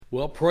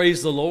Well,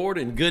 praise the Lord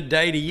and good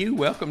day to you.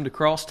 Welcome to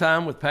Cross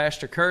Time with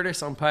Pastor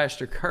Curtis. I'm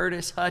Pastor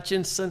Curtis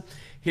Hutchinson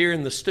here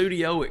in the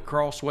studio at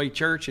Crossway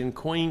Church in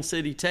Queen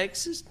City,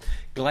 Texas.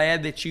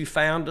 Glad that you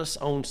found us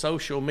on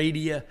social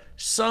media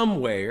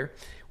somewhere,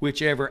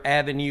 whichever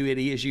avenue it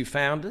is you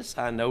found us.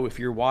 I know if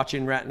you're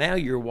watching right now,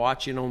 you're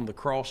watching on the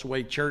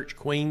Crossway Church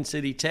Queen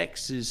City,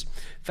 Texas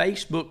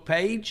Facebook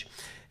page.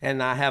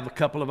 And I have a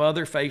couple of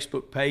other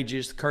Facebook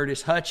pages,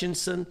 Curtis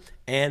Hutchinson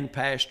and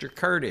Pastor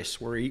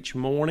Curtis, where each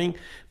morning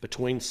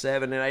between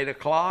 7 and 8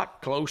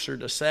 o'clock, closer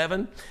to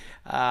 7,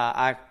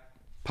 I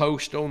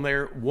post on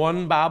there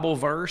one Bible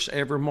verse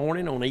every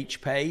morning on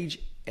each page,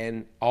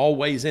 and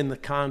always in the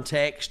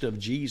context of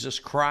Jesus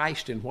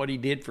Christ and what He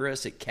did for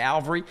us at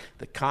Calvary,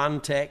 the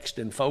context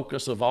and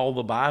focus of all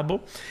the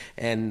Bible.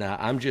 And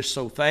I'm just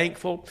so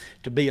thankful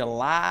to be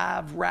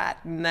alive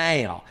right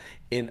now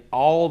in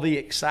all the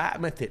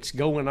excitement that's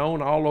going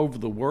on all over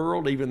the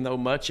world, even though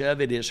much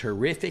of it is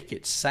horrific,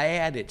 it's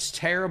sad, it's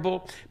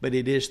terrible, but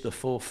it is the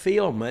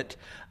fulfillment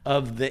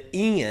of the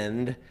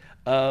end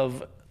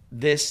of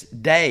this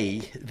day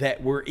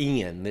that we're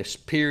in, this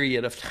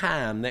period of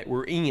time that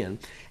we're in.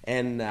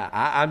 And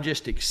I'm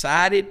just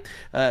excited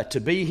to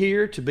be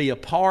here, to be a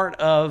part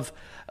of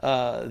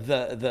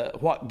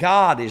what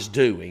God is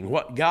doing.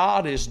 What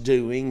God is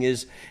doing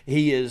is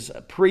He is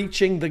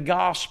preaching the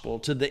gospel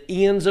to the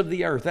ends of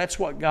the earth. That's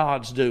what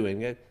God's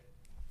doing.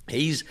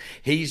 He's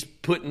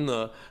putting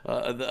the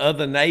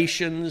other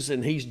nations,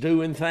 and He's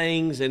doing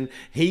things, and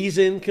He's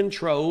in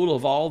control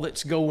of all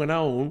that's going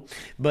on.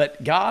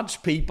 But God's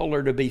people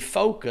are to be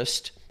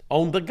focused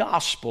on the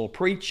gospel,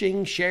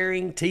 preaching,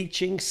 sharing,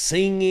 teaching,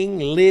 singing,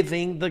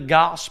 living the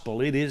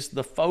gospel. It is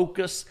the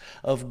focus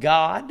of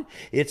God.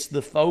 It's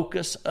the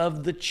focus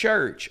of the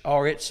church,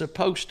 or it's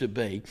supposed to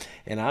be.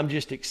 And I'm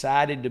just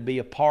excited to be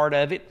a part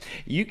of it.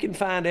 You can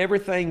find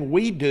everything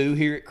we do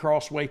here at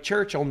Crossway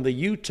Church on the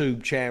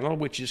YouTube channel,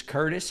 which is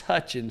Curtis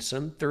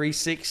Hutchinson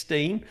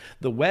 316.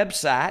 The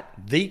website,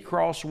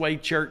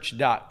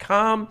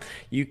 thecrosswaychurch.com.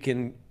 You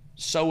can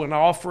sow an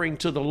offering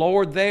to the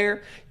Lord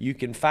there. You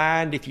can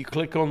find, if you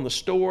click on the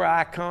store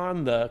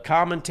icon, the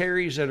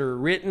commentaries that are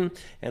written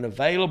and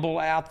available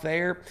out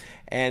there.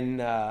 And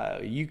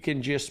you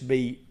can just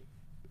be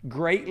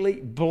greatly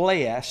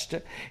blessed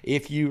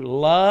if you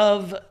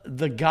love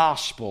the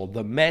gospel,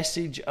 the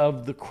message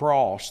of the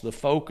cross, the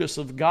focus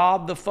of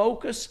God, the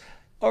focus,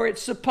 or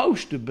it's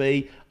supposed to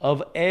be,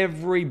 of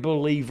every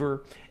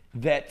believer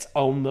that's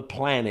on the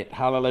planet.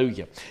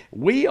 Hallelujah.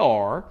 We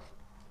are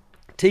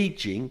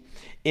teaching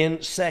in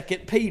 2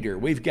 Peter.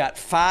 We've got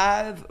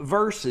 5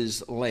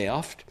 verses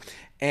left,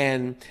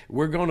 and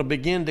we're going to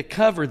begin to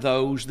cover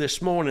those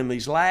this morning,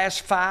 these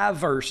last 5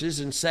 verses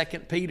in 2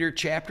 Peter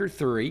chapter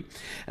 3.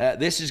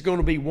 This is going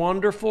to be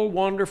wonderful,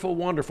 wonderful,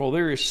 wonderful.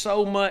 There is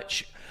so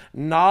much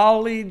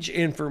knowledge,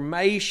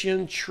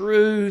 information,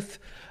 truth,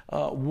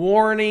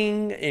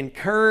 warning,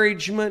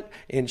 encouragement,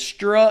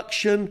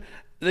 instruction.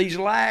 These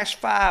last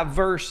 5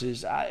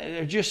 verses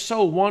are just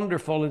so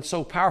wonderful and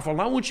so powerful.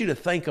 And I want you to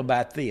think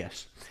about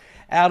this.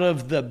 Out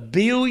of the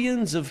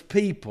billions of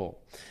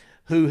people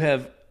who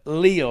have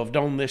lived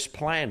on this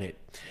planet,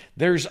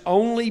 there's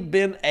only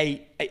been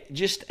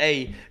just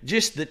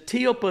the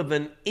tip of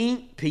an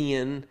ink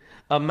pen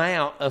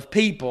amount of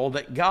people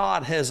that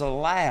God has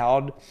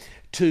allowed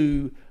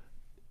to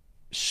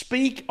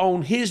speak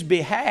on His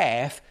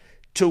behalf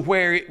to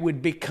where it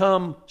would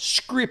become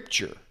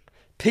Scripture.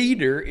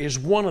 Peter is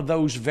one of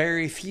those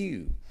very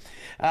few.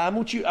 I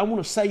want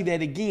to say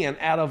that again.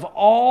 Out of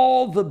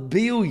all the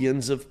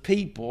billions of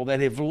people that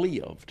have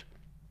lived,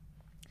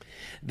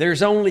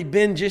 there's only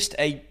been just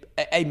a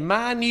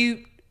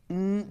minute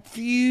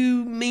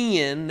few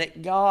men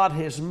that God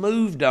has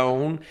moved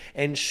on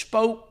and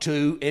spoke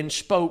to and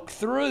spoke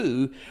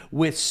through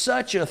with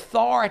such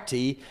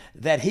authority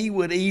that He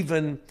would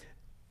even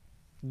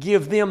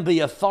give them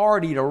the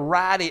authority to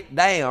write it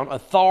down,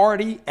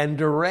 authority and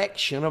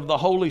direction of the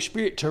Holy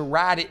Spirit to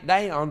write it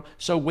down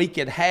so we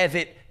could have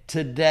it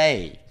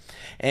today.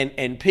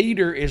 And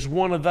Peter is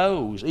one of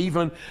those.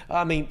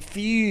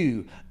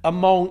 Few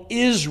among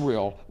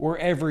Israel were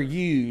ever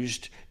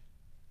used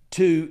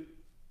to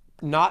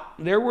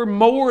there were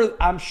more,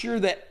 I'm sure,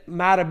 that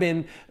might have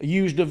been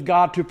used of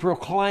God to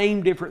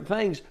proclaim different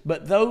things,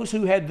 but those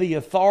who had the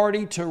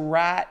authority to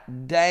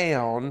write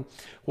down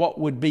what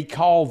would be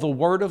called the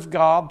Word of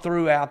God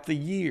throughout the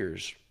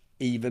years,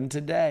 even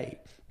today,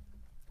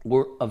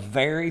 were a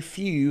very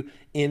few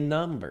in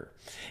number.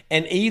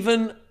 And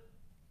even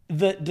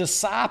the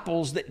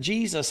disciples that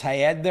Jesus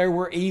had, there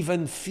were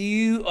even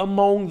few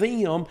among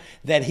them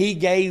that He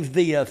gave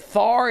the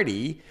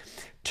authority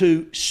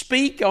to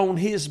speak on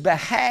His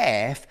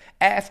behalf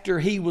after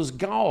He was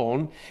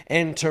gone,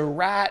 and to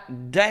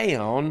write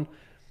down,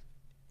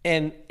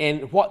 and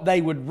what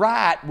they would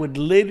write would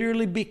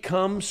literally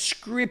become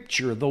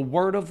Scripture, the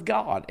Word of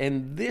God.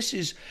 And this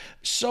is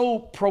so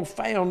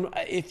profound.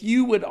 If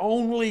you would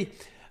only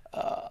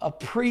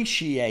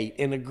appreciate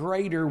in a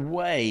greater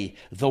way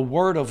the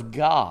Word of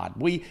God.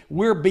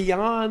 We're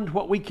beyond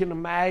what we can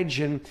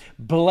imagine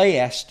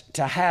blessed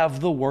to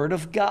have the Word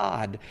of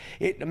God.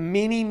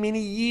 Many,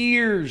 many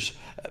years,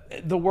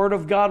 the Word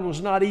of God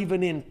was not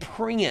even in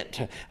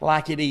print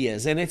like it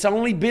is. And it's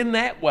only been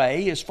that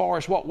way as far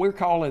as what we're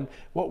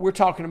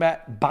talking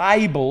about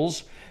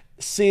Bibles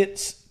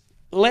since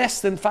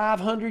less than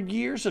 500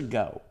 years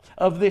ago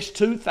of this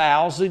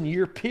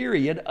 2,000-year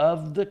period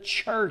of the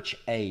church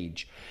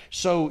age.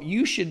 So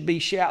you should be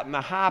shouting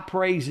the high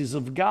praises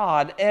of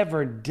God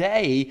every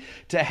day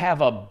to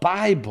have a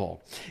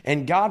Bible.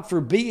 And God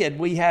forbid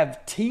we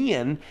have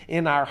 10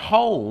 in our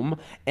home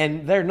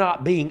and they're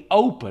not being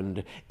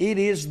opened. It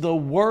is the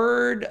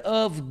Word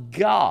of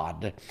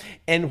God.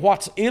 And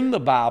what's in the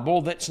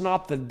Bible that's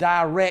not the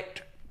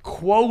direct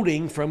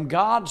quoting from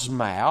God's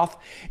mouth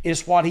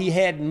is what He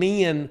had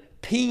men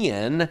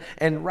pen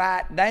and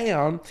write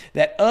down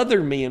that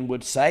other men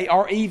would say,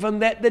 or even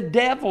that the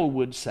devil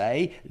would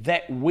say,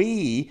 that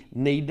we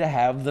need to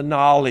have the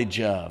knowledge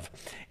of.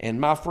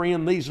 And my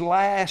friend, these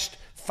last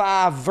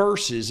 5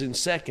 verses in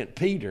 2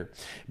 Peter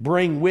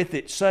bring with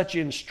it such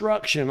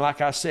instruction,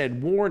 like I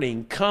said,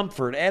 warning,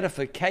 comfort,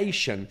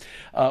 edification,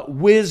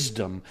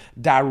 wisdom,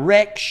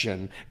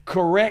 direction,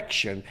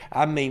 correction.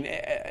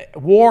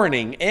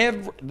 Warning.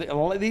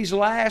 These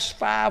last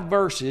 5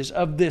 verses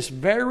of this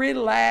very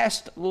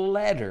last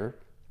letter,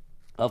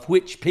 of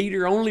which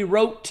Peter only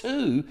wrote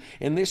 2,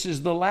 and this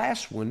is the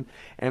last one.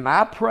 And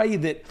I pray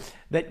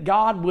that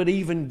God would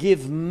even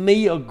give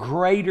me a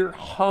greater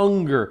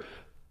hunger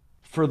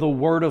for the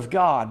Word of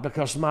God,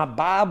 because my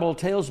Bible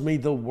tells me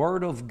the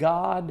Word of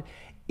God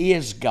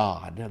is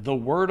God. The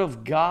Word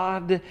of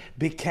God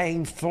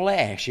became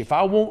flesh. If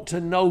I want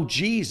to know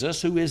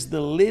Jesus, who is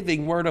the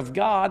living Word of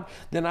God,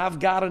 then I've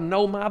got to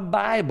know my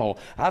Bible.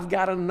 I've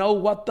got to know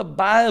what the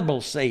Bible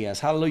says.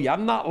 Hallelujah.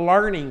 I'm not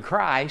learning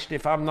Christ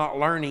if I'm not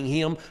learning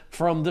Him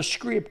from the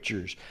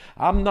Scriptures.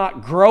 I'm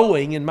not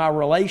growing in my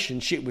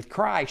relationship with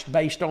Christ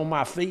based on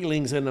my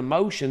feelings and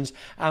emotions.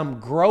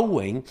 I'm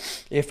growing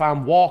if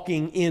I'm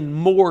walking in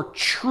more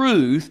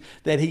truth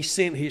that He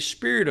sent His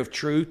Spirit of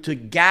truth to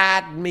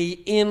guide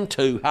me into.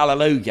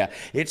 Hallelujah.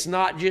 It's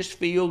not just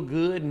feel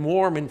good and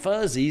warm and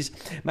fuzzies.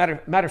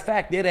 Matter of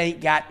fact, it ain't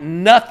got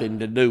nothing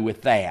to do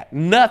with that.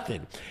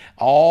 Nothing.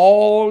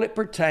 All it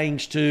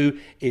pertains to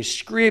is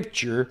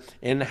Scripture,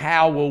 and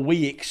how will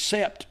we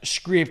accept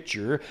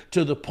Scripture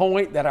to the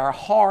point that our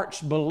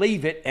hearts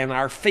believe it and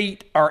our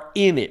feet are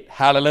in it.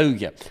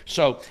 Hallelujah.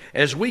 So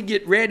as we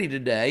get ready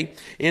today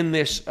in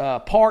this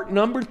part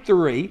number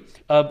 3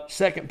 of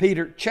 2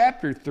 Peter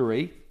chapter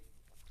 3,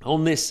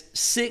 on this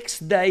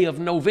 6th day of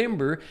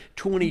November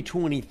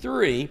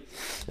 2023.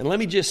 And let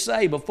me just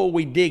say, before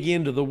we dig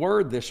into the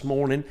Word this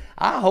morning,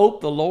 I hope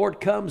the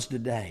Lord comes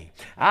today.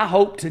 I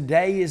hope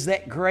today is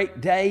that great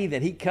day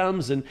that He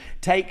comes and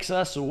takes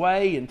us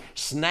away and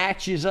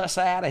snatches us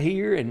out of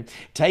here and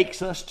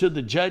takes us to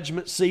the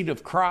judgment seat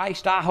of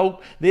Christ. I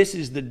hope this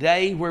is the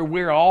day where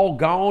we're all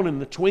gone in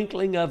the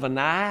twinkling of an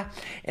eye,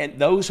 and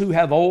those who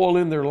have oil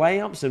in their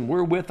lamps, and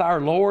we're with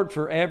our Lord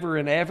forever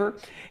and ever.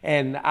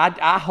 And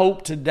I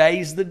hope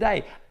today's the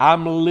day.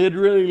 I'm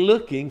literally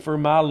looking for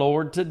my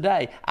Lord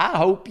today. I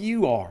hope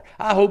you are.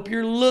 I hope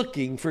you're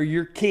looking for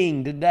your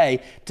King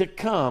today to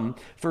come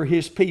for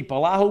His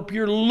people. I hope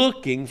you're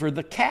looking for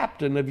the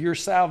captain of your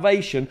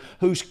salvation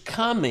who's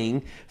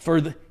coming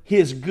for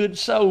His good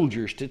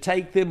soldiers to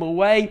take them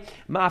away,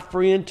 my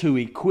friend, to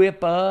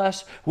equip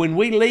us. When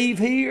we leave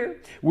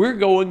here, we're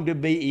going to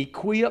be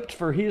equipped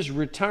for His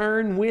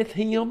return with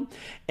Him,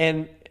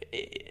 and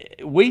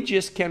we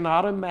just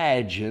cannot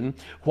imagine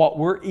what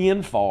we're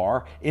in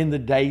for in the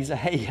days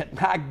ahead.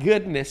 My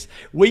goodness,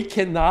 we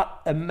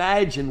cannot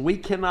imagine, we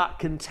cannot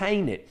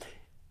contain it.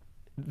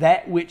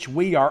 That which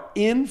we are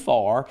in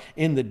for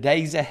in the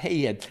days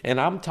ahead. And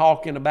I'm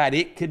talking about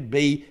it could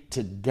be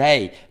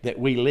today that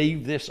we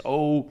leave this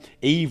old,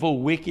 evil,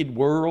 wicked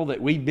world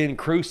that we've been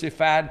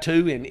crucified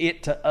to, and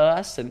it to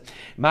us. And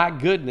my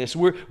goodness,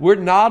 we're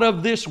not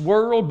of this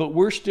world, but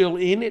we're still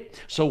in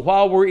it. So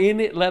while we're in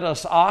it, let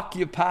us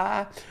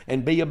occupy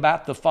and be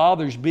about the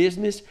Father's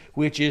business,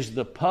 which is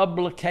the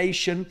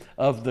publication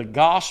of the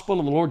gospel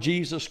of the Lord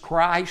Jesus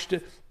Christ.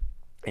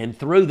 And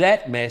through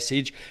that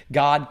message,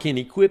 God can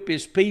equip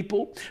His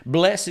people,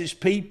 bless His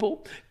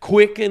people,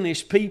 quicken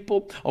His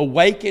people,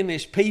 awaken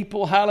His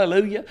people,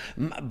 hallelujah,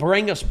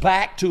 bring us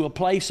back to a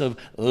place of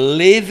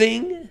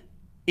living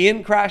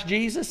in Christ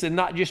Jesus, and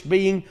not just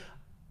being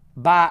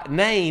by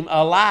name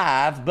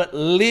alive, but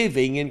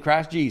living in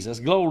Christ Jesus.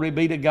 Glory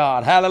be to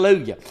God.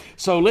 Hallelujah.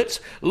 So let's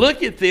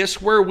look at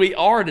this where we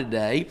are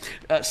today.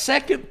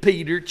 2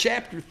 Peter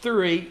chapter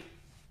 3,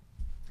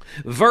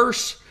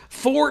 verse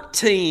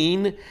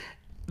 14.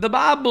 The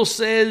Bible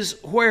says,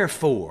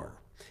 wherefore.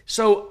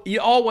 So you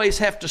always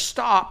have to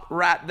stop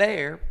right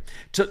there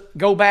to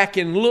go back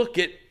and look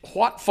at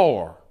what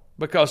for.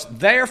 Because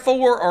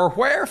therefore or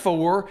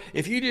wherefore,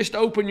 if you just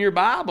open your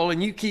Bible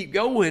and you keep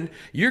going,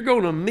 you're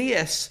going to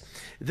miss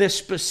the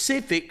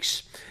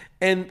specifics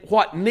and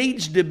what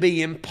needs to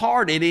be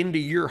imparted into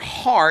your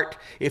heart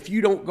if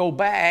you don't go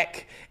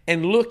back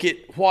and look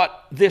at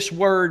what this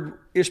word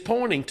is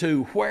pointing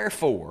to,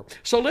 wherefore.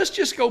 So let's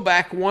just go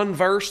back one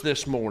verse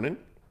this morning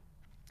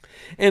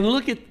and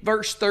look at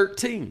verse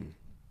 13.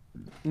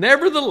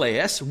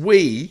 Nevertheless,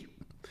 we,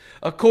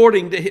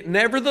 according to his,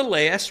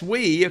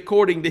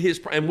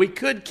 and we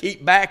could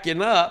keep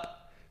backing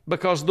up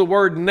because the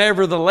word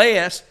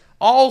nevertheless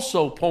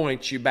also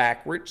points you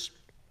backwards.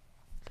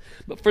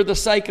 But for the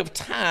sake of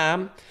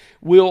time,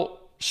 we'll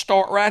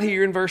start right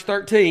here in verse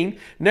 13.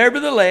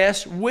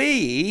 Nevertheless,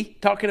 we,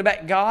 talking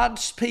about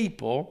God's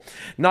people,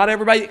 not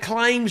everybody that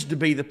claims to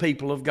be the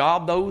people of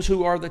God, those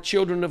who are the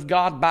children of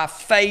God by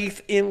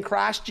faith in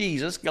Christ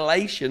Jesus,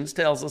 Galatians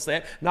tells us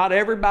that. Not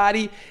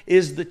everybody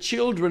is the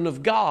children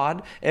of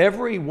God.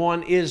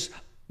 Everyone is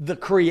the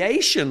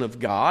creation of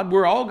God.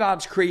 We're all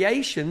God's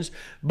creations,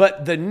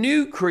 but the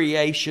new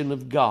creation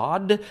of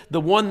God, the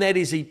one that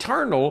is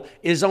eternal,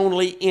 is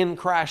only in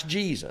Christ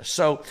Jesus.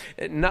 So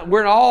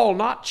we're all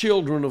not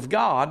children of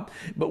God,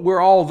 but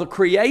we're all the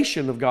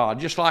creation of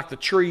God, just like the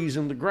trees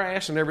and the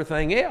grass and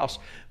everything else.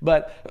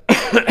 But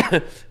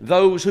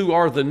those who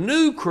are the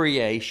new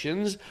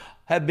creations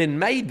have been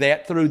made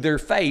that through their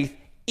faith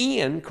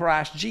in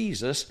Christ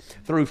Jesus,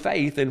 through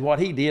faith in what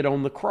He did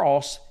on the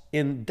cross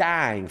in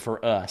dying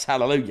for us.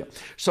 Hallelujah.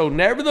 So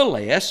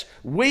nevertheless,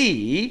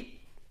 we,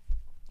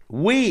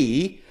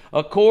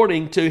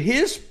 according to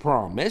His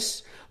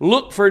promise,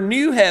 look for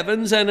new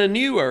heavens and a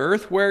new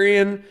earth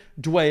wherein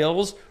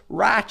dwells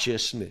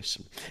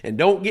righteousness. And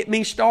don't get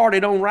me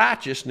started on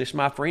righteousness,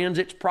 my friends.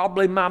 It's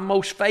probably my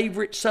most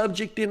favorite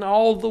subject in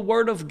all the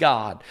Word of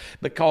God,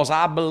 because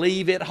I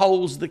believe it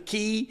holds the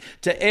key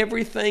to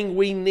everything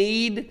we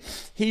need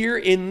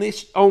here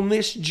on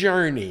this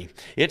journey.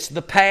 It's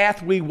the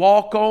path we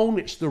walk on.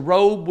 It's the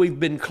robe we've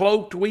been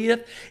cloaked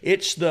with.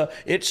 It's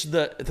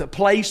the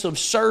place of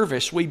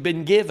service we've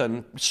been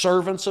given,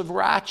 servants of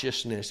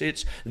righteousness.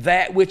 It's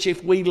that which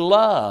if we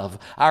love,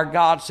 our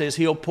God says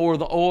He'll pour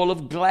the oil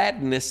of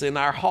gladness in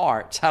our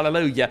hearts.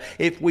 Hallelujah.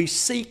 If we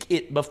seek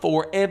it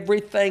before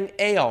everything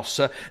else,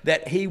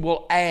 that He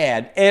will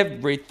add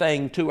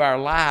everything to our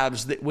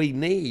lives that we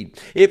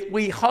need. If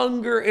we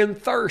hunger and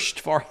thirst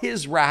for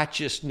His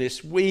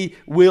righteousness, we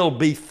will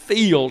be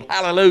filled.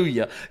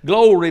 Hallelujah.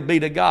 Glory be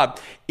to God.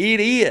 It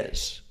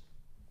is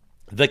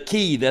the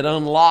key that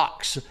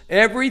unlocks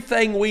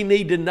everything we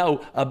need to know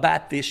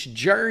about this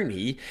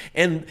journey,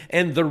 and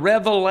the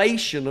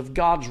revelation of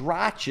God's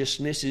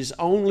righteousness is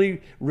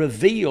only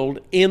revealed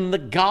in the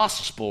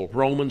gospel,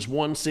 Romans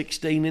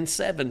 1:16 and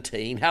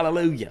 17.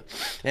 Hallelujah.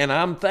 And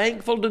I'm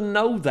thankful to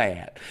know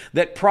that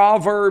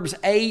Proverbs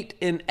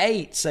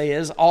 8:8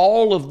 says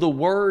all of the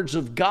words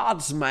of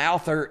God's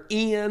mouth are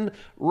in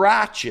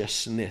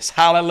righteousness.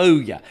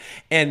 Hallelujah.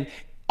 And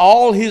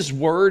all His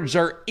words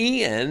are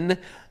in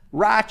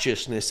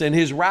righteousness, and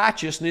His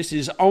righteousness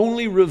is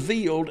only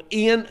revealed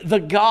in the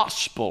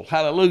gospel.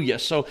 Hallelujah.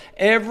 So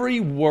every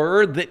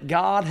word that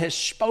God has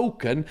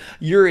spoken,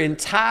 your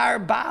entire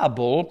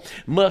Bible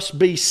must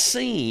be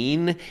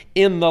seen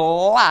in the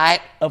light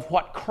of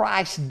what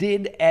Christ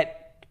did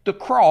at the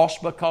cross,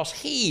 because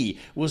He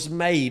was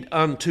made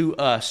unto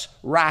us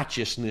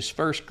righteousness.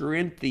 1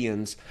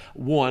 Corinthians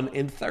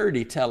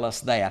 1:30 tell us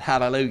that.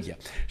 Hallelujah.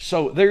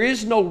 So there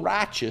is no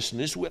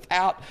righteousness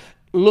without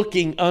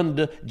looking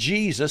unto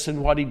Jesus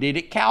and what He did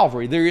at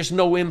Calvary. There is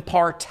no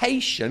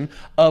impartation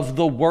of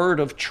the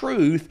word of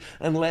truth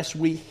unless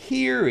we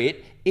hear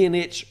it in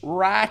its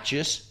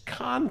righteous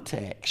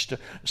context.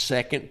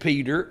 2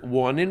 Peter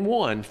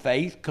 1:1,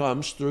 faith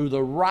comes through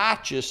the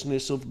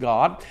righteousness of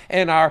God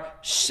and our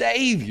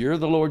Savior,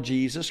 the Lord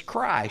Jesus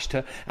Christ.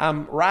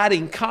 I'm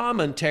writing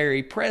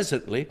commentary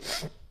presently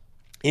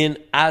in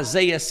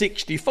Isaiah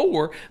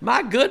 64.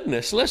 My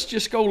goodness, let's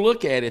just go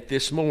look at it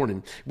this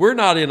morning. We're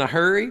not in a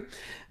hurry.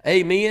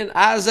 Amen.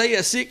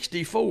 Isaiah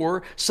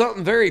 64,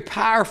 something very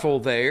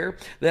powerful there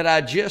that I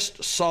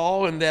just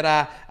saw and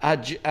that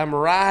I'm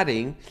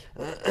writing.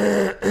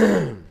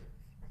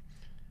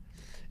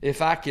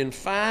 If I can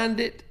find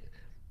it,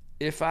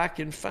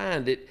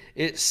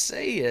 it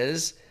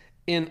says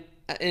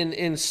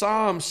in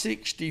Psalm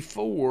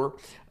 64,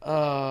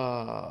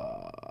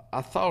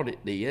 I thought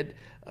it did.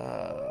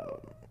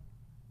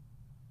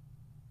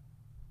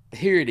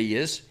 Here it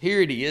is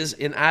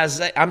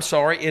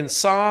in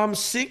Psalm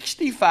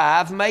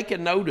 65. Make a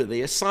note of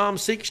this. Psalm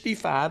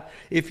 65.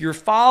 If you're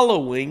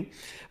following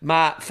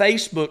my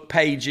Facebook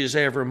pages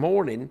every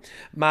morning,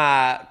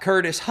 my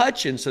Curtis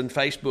Hutchinson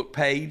Facebook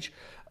page,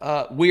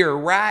 we are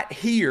right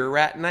here,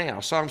 right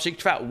now. Psalm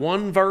 65,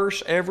 one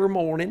verse every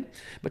morning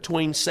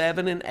between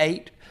 7 and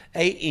 8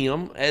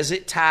 a.m. as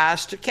it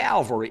ties to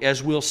Calvary,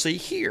 as we'll see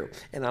here.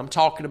 And I'm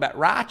talking about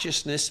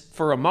righteousness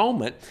for a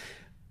moment.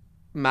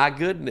 My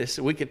goodness,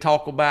 we could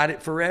talk about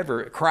it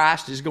forever.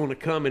 Christ is going to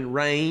come and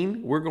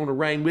reign. We're going to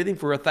reign with Him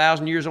for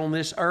 1,000 years on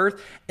this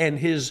earth. And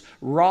His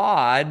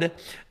rod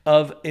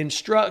of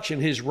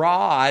instruction, His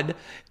rod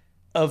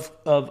of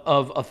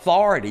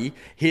authority,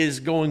 is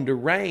going to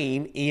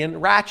reign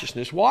in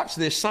righteousness. Watch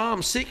this.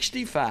 Psalm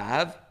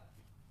 65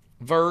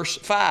 verse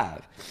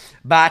 5.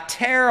 By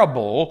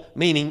terrible,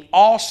 meaning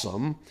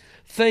awesome,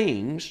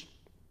 things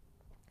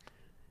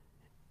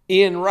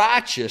in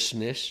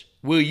righteousness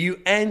will you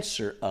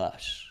answer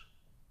us.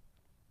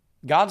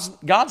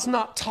 God's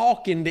not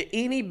talking to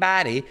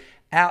anybody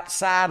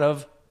outside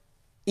of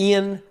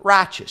in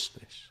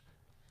righteousness.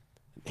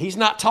 He's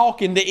not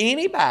talking to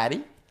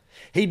anybody.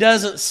 He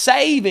doesn't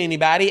save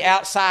anybody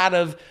outside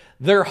of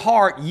their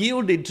heart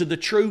yielded to the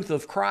truth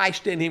of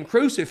Christ and Him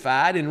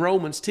crucified. And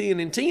Romans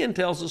 10:10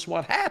 tells us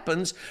what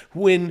happens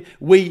when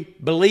we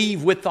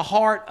believe with the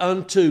heart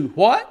unto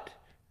what?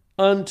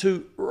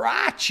 Unto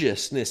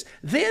righteousness.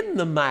 Then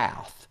the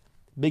mouth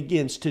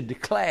begins to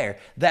declare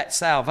that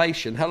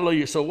salvation.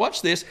 Hallelujah. So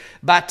watch this.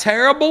 By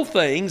terrible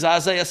things,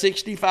 Isaiah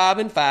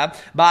 65:5,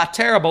 by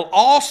terrible,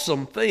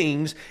 awesome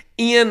things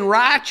in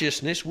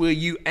righteousness will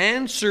you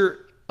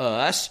answer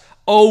us,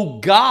 O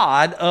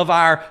God of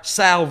our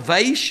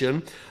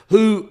salvation,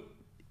 who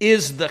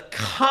is the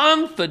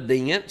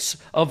confidence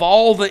of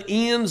all the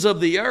ends of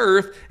the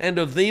earth and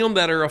of them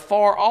that are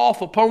afar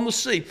off upon the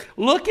sea.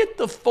 Look at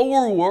the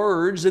four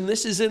words, and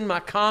this is in my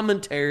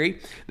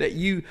commentary that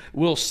you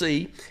will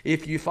see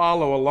if you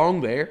follow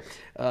along there.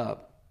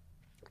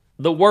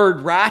 The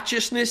word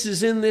righteousness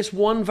is in this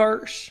one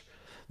verse.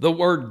 The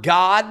word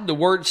God, the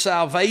word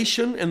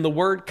salvation, and the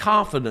word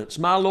confidence.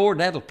 My Lord,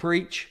 that'll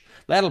preach.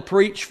 That'll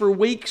preach for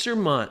weeks or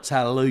months.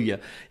 Hallelujah.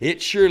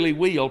 It surely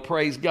will.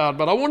 Praise God.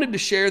 But I wanted to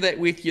share that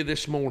with you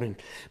this morning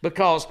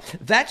because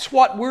that's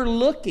what we're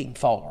looking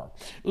for.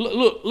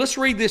 Look, let's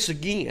read this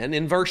again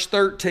in verse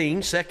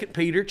 13, 2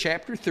 Peter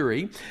chapter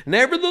 3.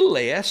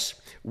 Nevertheless,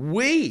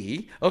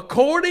 we,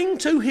 according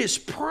to His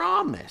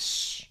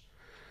promise,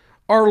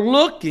 are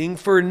looking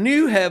for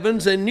new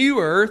heavens and new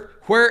earth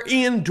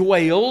wherein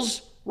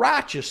dwells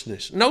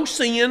righteousness. No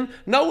sin,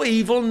 no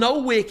evil, no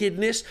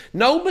wickedness,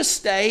 no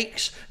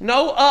mistakes,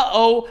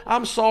 no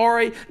I'm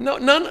sorry, no,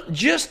 none,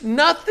 just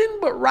nothing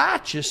but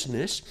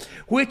righteousness,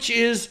 what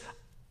is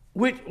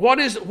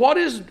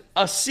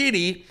a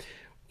city,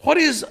 what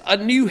is a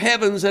new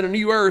heavens and a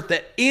new earth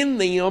that in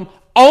them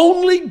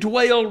only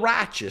dwell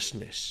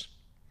righteousness.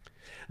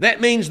 That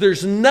means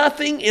there's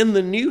nothing in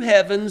the new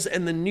heavens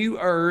and the new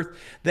earth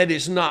that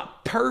is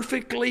not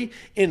perfectly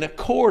in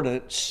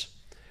accordance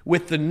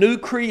with the new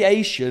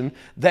creation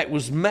that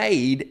was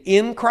made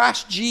in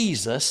Christ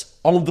Jesus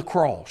on the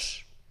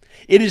cross.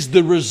 It is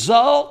the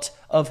result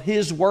of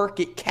His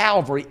work at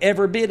Calvary,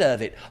 every bit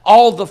of it.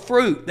 All the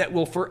fruit that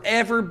will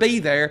forever be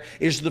there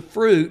is the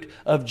fruit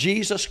of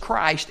Jesus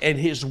Christ and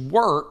His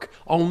work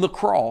on the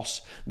cross.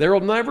 There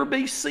will never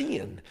be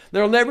sin.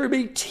 There will never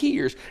be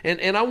tears.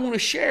 And I want to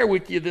share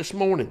with you this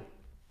morning.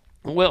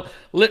 Well,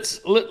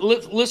 let's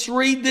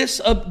read this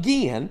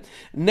again.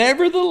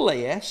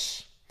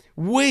 Nevertheless,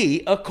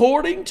 we,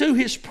 according to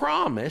His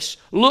promise,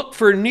 look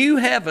for new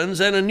heavens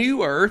and a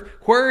new earth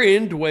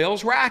wherein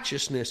dwells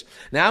righteousness.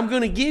 Now, I'm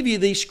going to give you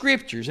these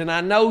scriptures, and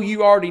I know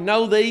you already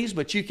know these,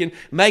 but you can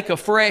make a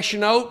fresh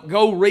note,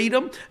 go read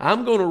them.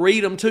 I'm going to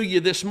read them to you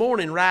this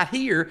morning right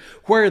here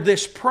where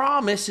this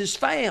promise is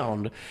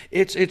found.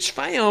 It's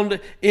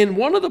found in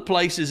one of the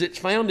places it's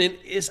found in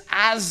is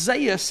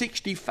Isaiah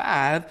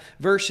 65,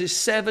 verses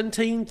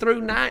 17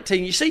 through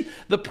 19. You see,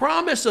 the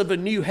promise of a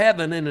new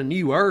heaven and a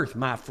new earth,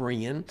 my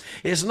friend,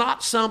 is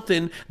not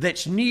something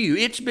that's new.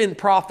 It's been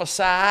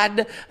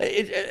prophesied.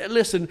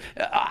 Listen,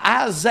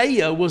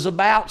 Isaiah was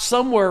about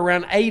somewhere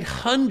around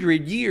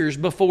 800 years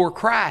before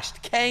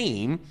Christ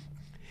came.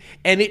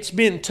 And it's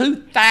been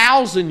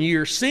 2,000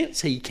 years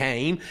since He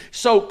came.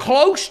 So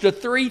close to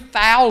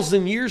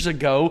 3,000 years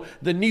ago,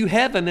 the new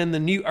heaven and the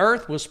new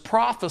earth was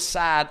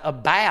prophesied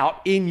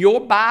about in your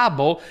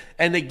Bible.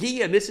 And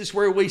again, this is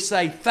where we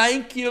say,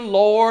 thank you,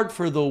 Lord,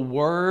 for the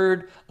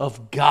Word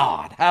of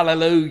God.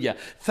 Hallelujah.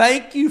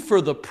 Thank you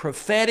for the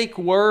prophetic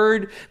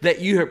word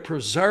that you have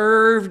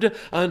preserved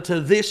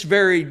unto this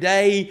very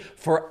day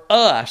for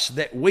us,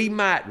 that we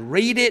might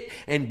read it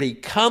and be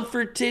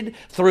comforted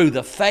through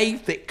the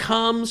faith that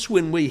comes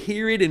when we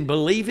hear it and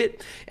believe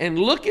it. And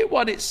look at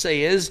what it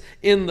says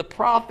in the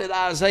prophet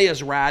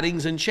Isaiah's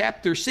writings in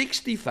chapter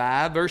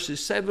 65,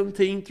 verses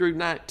 17 through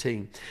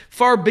 19.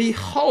 For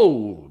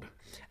behold,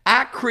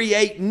 I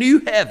create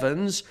new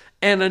heavens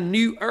and a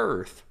new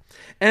earth,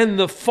 and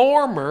the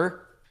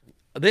former,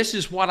 this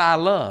is what I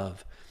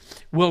love,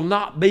 will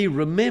not be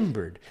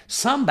remembered.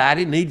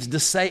 Somebody needs to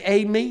say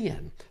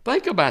amen.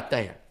 Think about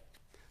that.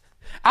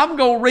 I'm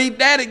going to read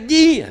that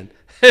again.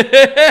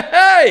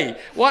 Hey,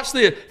 watch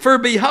this. For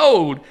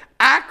behold,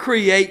 I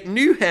create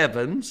new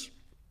heavens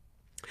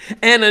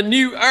and a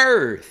new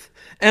earth,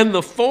 and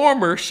the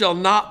former shall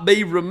not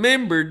be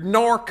remembered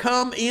nor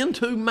come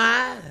into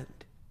mind.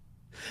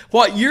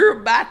 What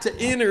you're about to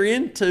enter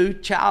into,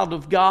 child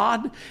of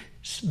God,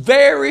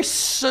 very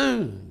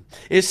soon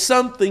is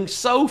something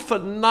so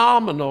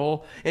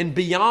phenomenal and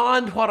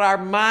beyond what our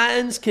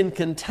minds can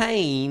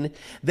contain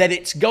that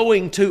it's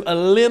going to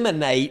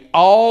eliminate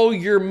all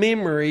your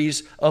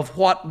memories of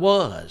what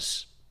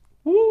was.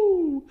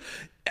 Woo!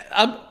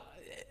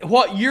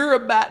 What you're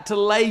about to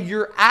lay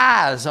your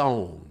eyes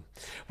on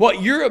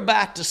What you're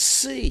about to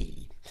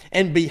see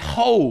and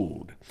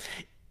behold,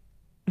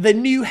 the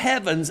new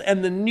heavens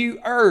and the new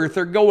earth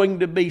are going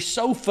to be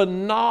so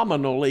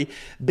phenomenally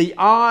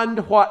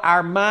beyond what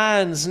our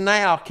minds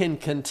now can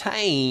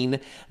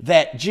contain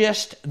that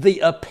just the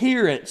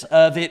appearance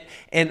of it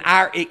and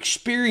our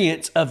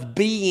experience of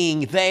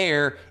being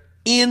there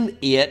in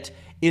it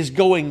is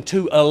going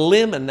to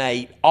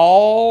eliminate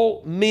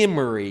all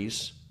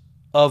memories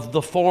of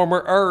the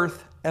former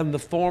earth and the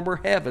former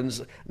heavens.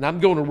 And I'm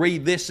going to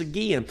read this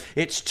again.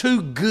 It's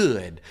too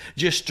good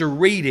just to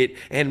read it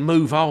and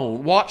move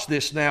on. Watch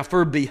this now.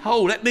 For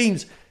behold, that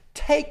means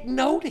take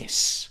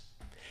notice.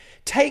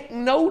 Take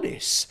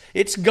notice.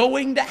 It's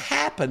going to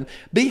happen.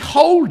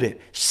 Behold it.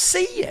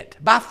 See it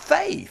by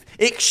faith.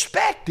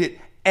 Expect it.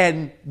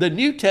 And the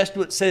New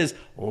Testament says,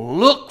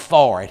 look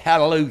for it.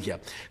 Hallelujah.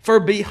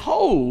 For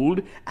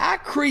behold, I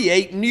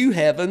create new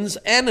heavens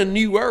and a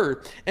new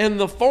earth, and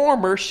the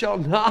former shall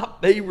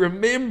not be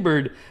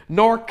remembered,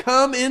 nor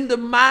come into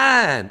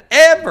mind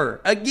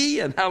ever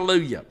again.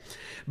 Hallelujah.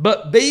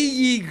 But be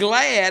ye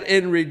glad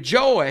and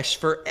rejoice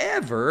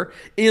forever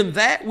in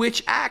that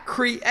which I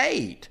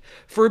create.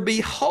 For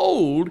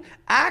behold,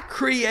 I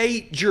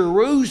create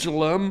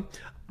Jerusalem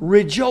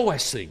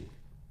rejoicing,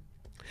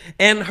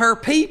 and her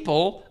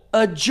people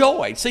a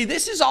joy. See,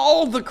 this is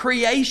all the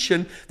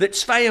creation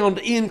that's found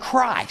in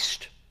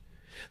Christ.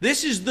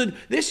 This is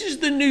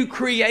the new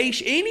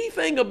creation.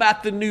 Anything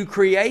about the new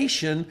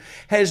creation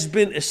has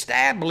been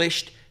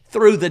established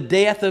through the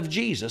death of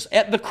Jesus.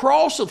 At the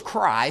cross of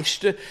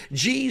Christ,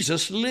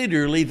 Jesus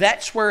literally,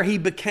 that's where he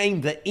became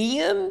the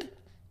end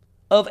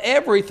of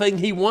everything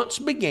he once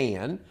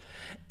began,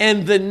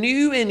 and the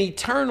new and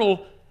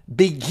eternal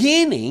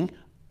beginning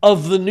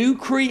of the new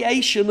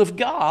creation of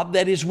God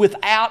that is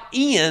without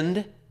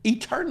end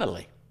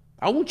eternally.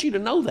 I want you to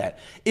know that.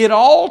 It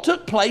all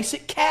took place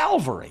at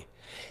Calvary.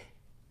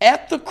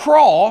 At the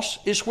cross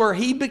is where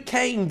he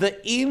became the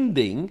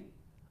ending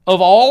of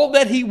all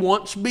that he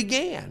once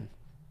began,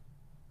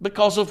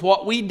 because of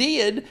what we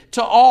did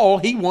to all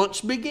he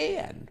once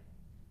began.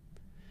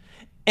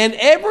 And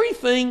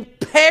everything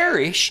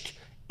perished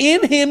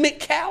in him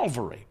at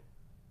Calvary.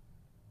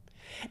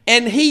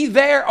 And he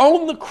there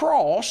on the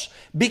cross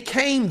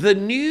became the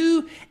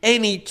new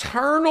and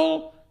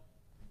eternal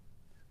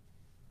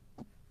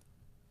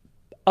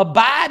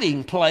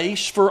abiding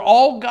place for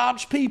all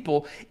God's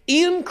people.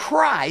 In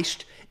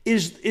Christ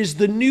is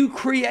the new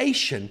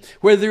creation,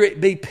 whether it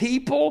be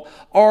people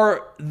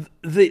or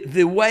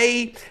the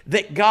way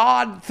that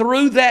God,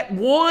 through that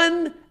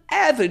one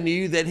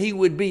avenue, that he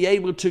would be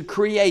able to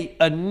create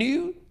a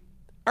new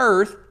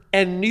earth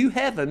and new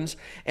heavens.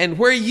 And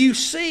where you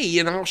see,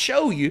 and I'll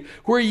show you,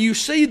 where you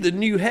see the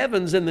new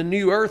heavens and the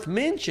new earth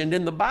mentioned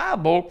in the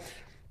Bible,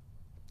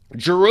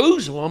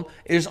 Jerusalem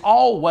is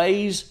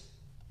always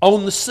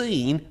on the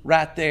scene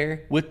right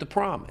there with the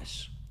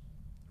promise.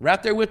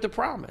 Right there with the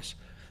promise.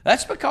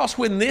 That's because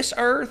when this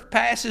earth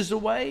passes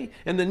away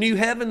and the new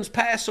heavens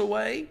pass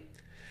away,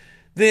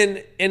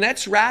 then, and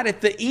that's right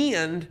at the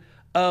end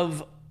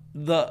of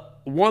the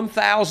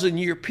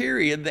 1,000-year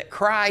period that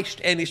Christ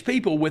and his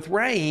people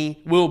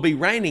will be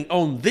reigning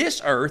on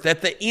this earth.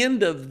 At the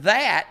end of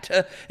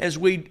that, as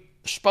we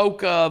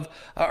spoke of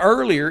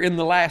earlier in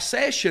the last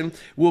session,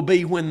 will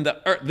be when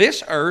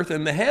this earth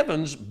and the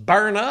heavens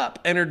burn up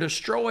and are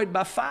destroyed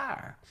by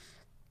fire.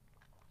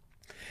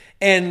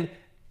 And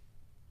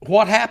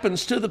what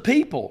happens to the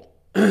people?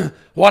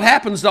 What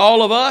happens to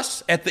all of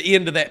us at the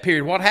end of that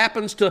period? What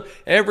happens to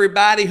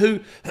everybody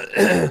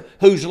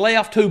who's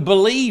left who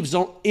believes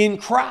in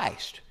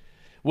Christ?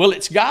 Well,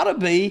 it's got to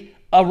be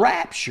a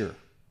rapture.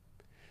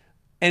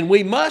 And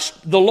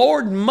the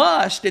Lord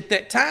must at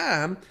that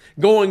time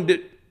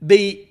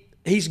He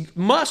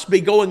must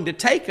be going to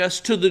take us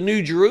to the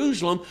New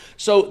Jerusalem,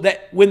 so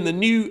that when the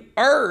new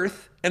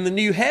earth and the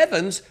new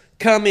heavens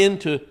come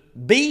into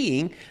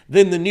being,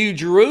 then the New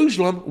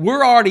Jerusalem,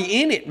 we're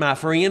already in it, my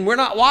friend. We're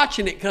not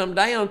watching it come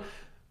down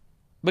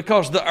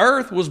because the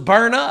earth was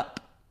burned up.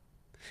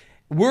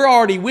 We're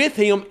already with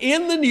him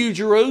in the New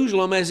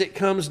Jerusalem as it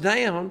comes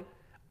down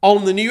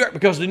on the new earth,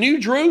 because the New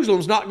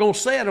Jerusalem's not going to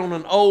set on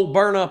an old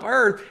burnt up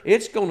earth.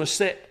 It's going to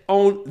set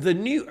on the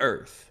new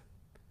earth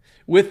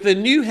with the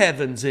new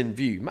heavens in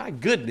view. My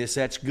goodness,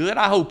 that's good.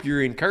 I hope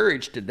you're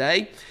encouraged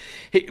today.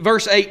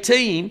 Verse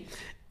 18,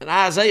 in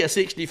Isaiah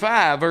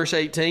 65, verse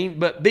 18,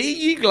 but be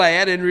ye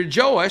glad and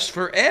rejoice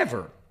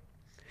forever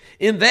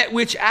in that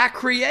which I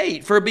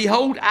create. For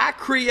behold, I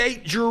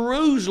create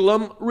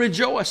Jerusalem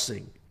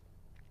rejoicing,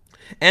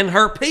 and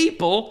her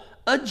people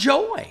a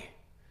joy.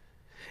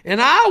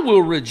 And I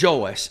will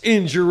rejoice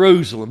in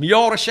Jerusalem. You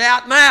ought to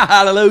shout now,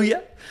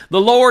 hallelujah. The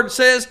Lord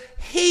says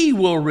he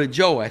will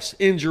rejoice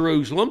in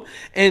Jerusalem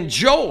and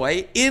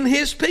joy in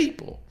his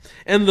people.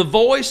 and the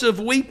voice of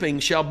weeping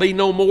shall be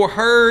no more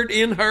heard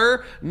in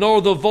her,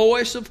 nor the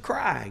voice of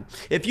crying.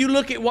 If you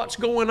look at what's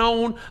going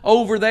on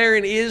over there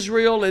in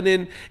Israel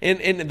and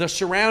in the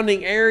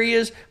surrounding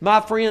areas, my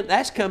friend,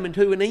 that's coming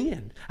to an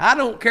end. I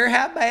don't care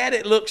how bad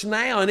it looks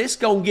now, and it's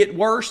going to get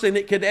worse than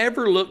it could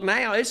ever look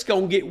now. It's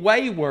going to get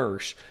way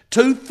worse.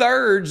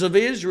 2/3 of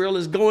Israel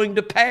is going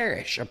to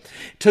perish.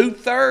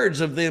 2/3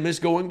 of them is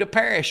going to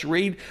perish.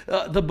 Read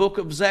the book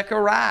of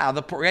Zechariah,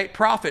 the great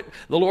prophet.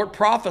 The Lord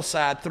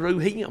prophesied through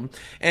him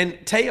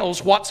and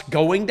tells what's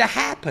going to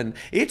happen.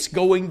 It's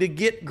going to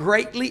get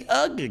greatly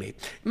ugly.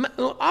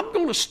 I'm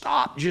going to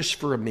stop just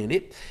for a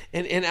minute,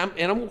 and I'm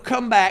going to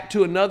come back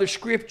to another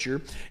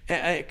scripture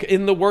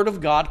in the Word of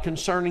God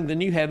concerning the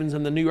new heavens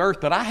and the new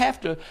earth. But I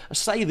have to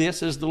say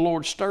this as the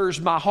Lord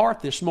stirs my heart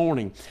this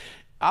morning.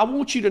 I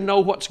want you to know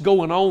what's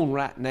going on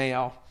right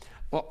now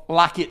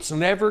like it's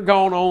never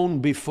gone on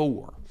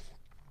before.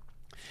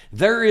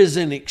 There is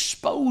an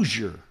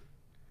exposure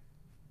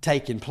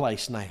taking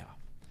place now.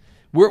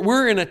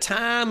 We're in a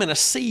time and a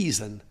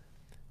season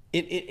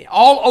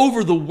all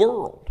over the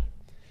world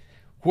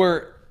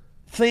where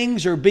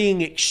things are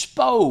being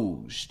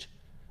exposed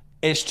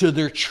as to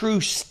their true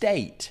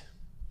state.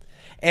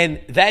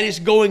 And that is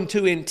going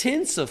to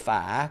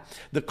intensify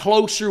the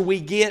closer we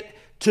get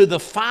to the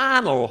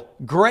final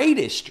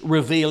greatest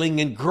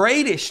revealing and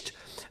greatest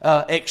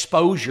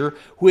exposure,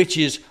 which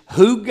is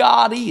who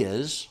God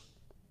is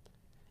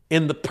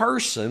in the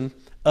person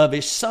of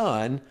His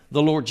Son,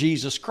 the Lord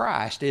Jesus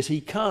Christ, as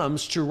He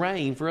comes to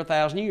reign for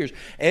 1,000 years.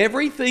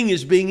 Everything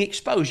is being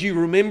exposed. You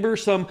remember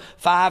some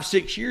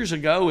 5-6 years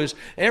ago, as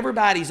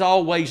everybody's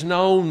always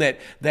known that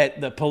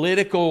the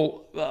political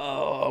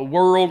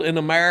world in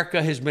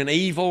America has been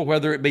evil,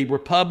 whether it be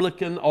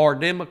Republican or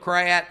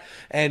Democrat,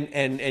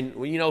 and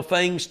you know,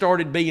 things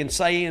started being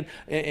saying,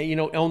 you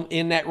know,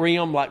 in that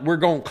realm, like we're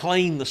going to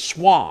clean the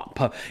swamp,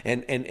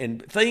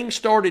 and things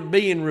started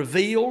being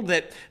revealed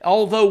that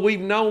although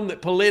we've known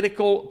that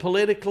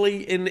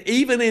politically, and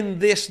even in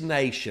this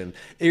nation,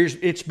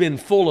 it's been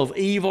full of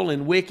evil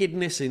and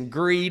wickedness and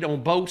greed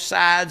on both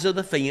sides of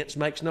the fence,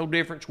 makes no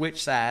difference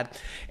which side,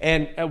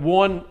 and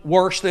one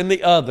worse than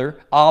the other,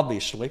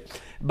 obviously,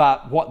 by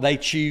what they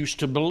choose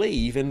to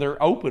believe, and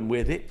they're open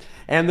with it,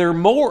 and they're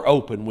more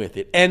open with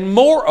it, and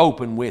more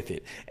open with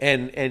it,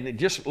 and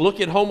just look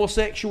at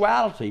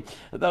homosexuality.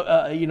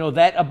 You know,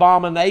 that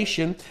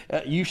abomination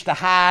used to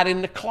hide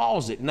in the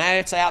closet. Now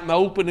it's out in the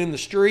open in the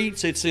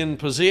streets. It's in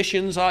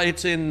positions.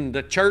 It's in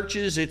the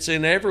churches. It's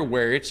in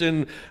everywhere. It's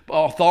in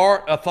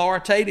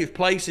authoritative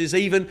places,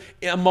 even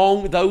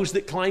among those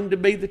that claim to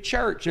be the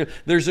church.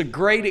 There's a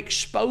great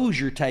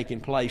exposure taking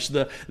place.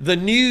 The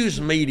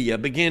news media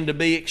begin to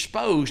be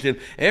exposed, and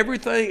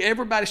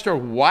everybody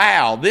started,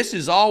 wow, this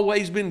has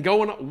always been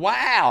going on.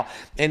 Wow.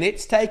 And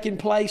it's taking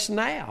place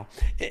now.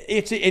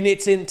 It's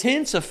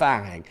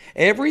intensifying.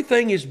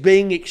 Everything is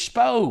being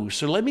exposed.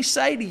 So let me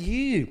say to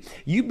you,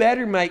 you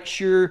better make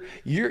sure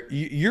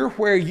you're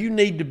where you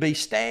need to be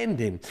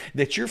standing,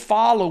 that you're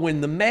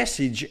following the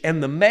message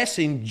and the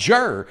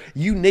messenger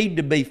you need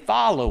to be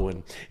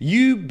following.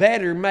 You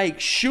better make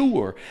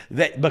sure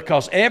that,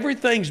 because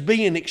everything's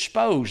being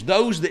exposed.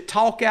 Those that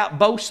talk out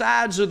both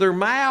sides of their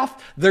mouth,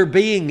 they're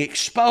being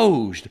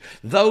exposed.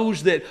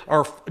 Those that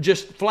are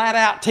just flat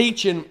out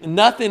teaching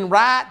nothing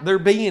right, they're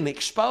being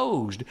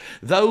exposed.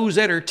 Those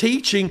that are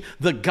teaching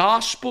the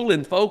gospel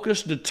and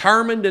focused,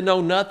 determined to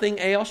know nothing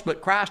else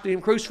but Christ and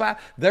Him crucified,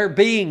 they're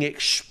being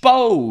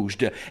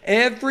exposed.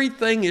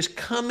 Everything is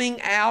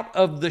coming out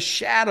of the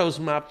shadows,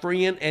 my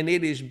friend, and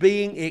it is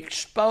being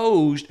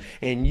exposed,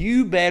 and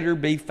you better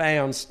be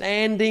found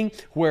standing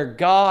where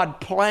God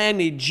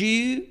planted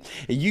you.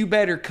 You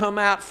better come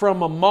out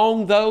from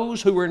among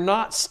those who are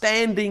not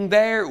standing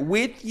there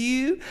with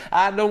you.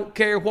 I don't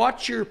care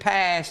what your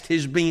past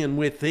has been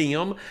with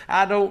Him.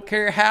 I don't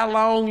care how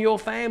long your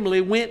family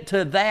went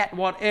to that,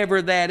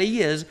 whatever that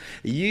is.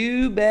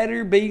 You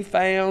better be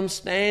found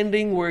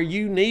standing where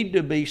you need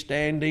to be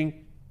standing.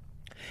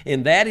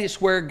 And that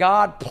is where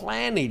God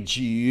planted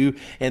you,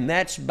 and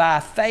that's by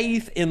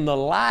faith in the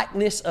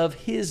likeness of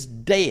His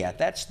death.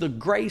 That's the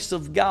grace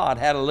of God.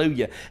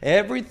 Hallelujah.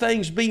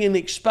 Everything's being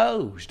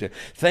exposed.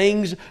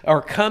 Things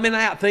are coming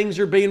out. Things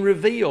are being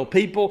revealed.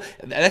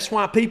 That's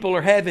why people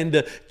are having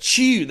to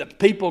chew.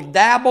 People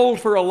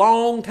dabbled for a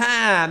long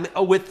time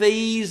with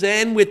these,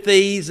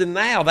 and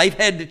now they've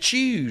had to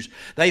choose.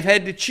 They've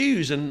had to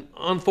choose, and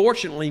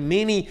unfortunately,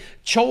 many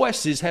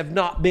choices have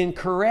not been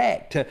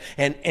correct,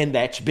 and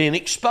that's been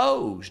exposed.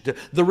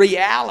 The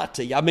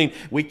reality. I mean,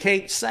 we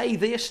can't say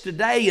this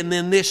today and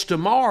then this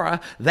tomorrow.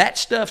 That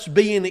stuff's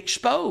being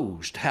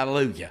exposed.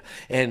 Hallelujah.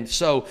 And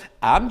so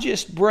I'm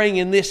just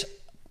bringing this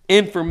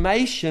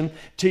information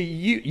to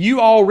you. You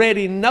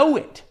already know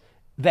it,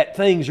 that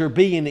things are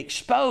being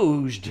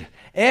exposed.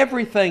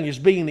 Everything is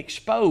being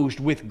exposed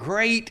with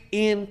great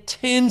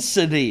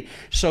intensity.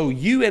 So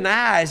you and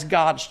I, as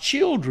God's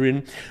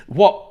children,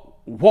 what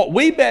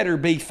we better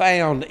be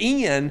found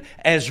in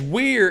as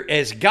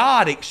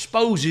God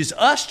exposes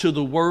us to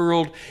the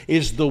world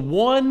is the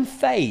one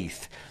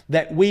faith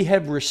that we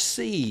have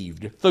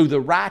received through the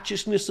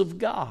righteousness of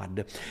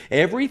God.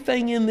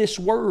 Everything in this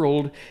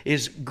world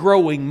is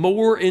growing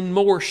more and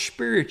more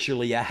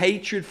spiritually. A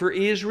hatred for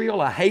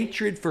Israel, a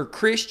hatred for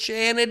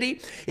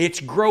Christianity. It's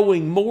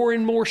growing more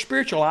and more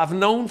spiritual. I've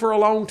known for a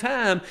long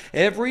time,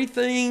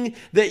 everything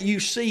that you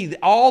see,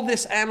 all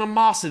this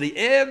animosity,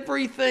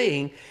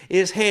 everything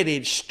is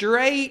headed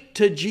straight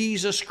to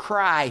Jesus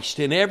Christ,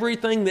 and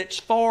everything that's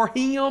for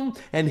Him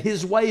and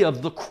His way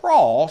of the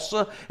cross,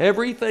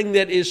 everything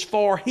that is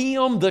for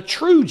Him, the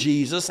true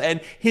Jesus, and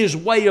His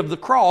way of the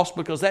cross,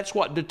 because that's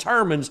what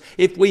determines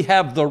if we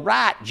have the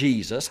right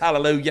Jesus.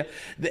 Hallelujah.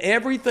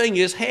 Everything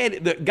is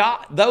headed,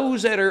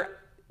 those that are,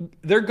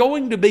 they're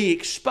going to be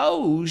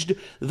exposed,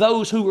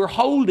 those who are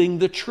holding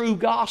the true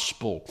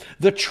gospel,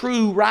 the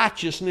true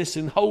righteousness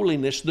and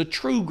holiness, the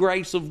true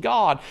grace of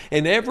God.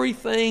 And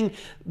everything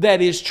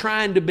that is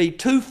trying to be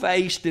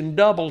two-faced and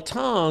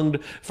double-tongued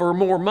for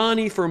more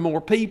money, for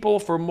more people,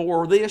 for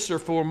more this or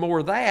for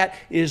more that,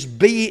 it's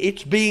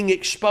being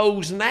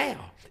exposed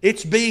now.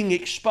 It's being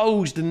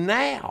exposed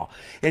now.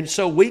 And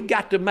so we've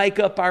got to make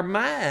up our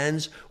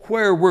minds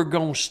where we're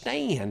going to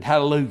stand.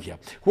 Hallelujah.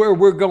 Where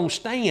we're going to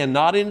stand,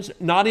 not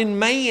in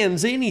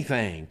man's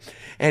anything.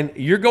 And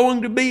you're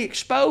going to be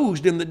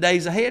exposed in the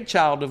days ahead,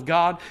 child of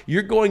God.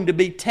 You're going to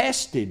be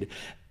tested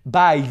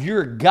by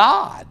your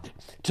God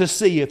to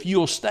see if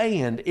you'll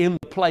stand in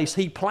the place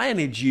He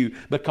planted you,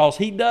 because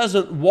He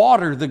doesn't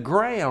water the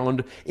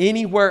ground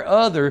anywhere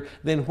other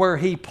than where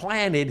He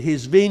planted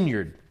His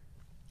vineyard.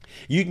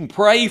 You can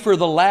pray for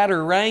the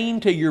latter rain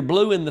till you're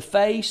blue in the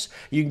face.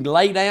 You can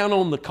lay down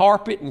on the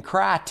carpet and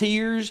cry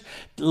tears,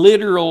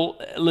 literal,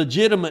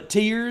 legitimate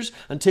tears,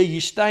 until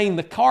you stain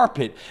the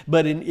carpet.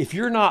 But if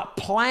you're not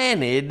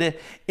planted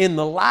in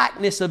the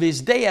likeness of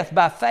His death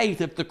by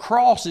faith, if the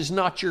cross is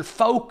not your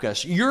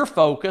focus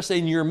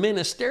and your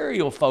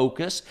ministerial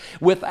focus,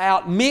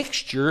 without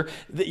mixture,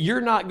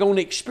 you're not going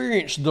to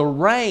experience the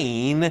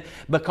rain,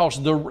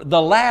 because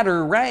the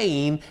latter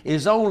rain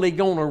is only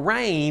going to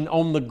rain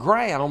on the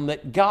ground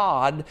that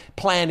God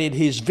planted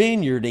His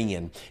vineyard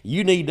in.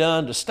 You need to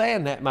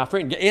understand that, my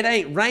friend. It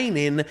ain't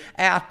raining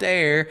out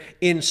there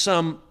in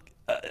some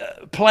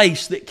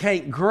place that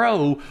can't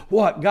grow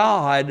what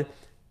God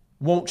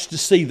wants to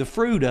see the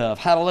fruit of.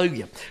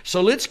 Hallelujah.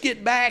 So let's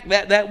get back.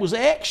 That was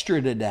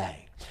extra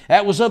today.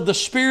 That was of the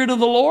Spirit of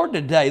the Lord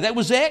today. That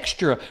was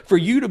extra for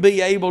you to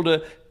be able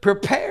to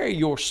prepare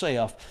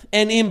yourself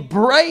and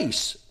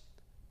embrace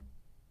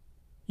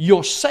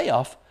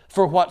yourself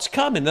for what's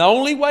coming. The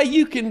only way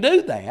you can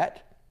do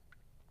that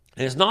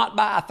is not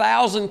by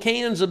 1,000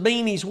 cans of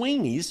beanies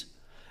weenies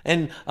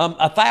and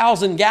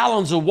 1,000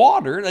 gallons of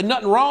water. There's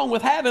nothing wrong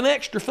with having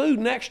extra food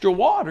and extra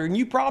water, and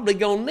you probably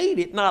going to need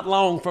it not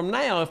long from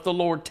now if the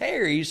Lord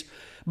tarries.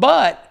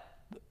 But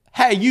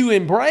how you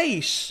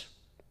embrace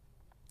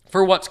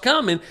for what's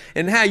coming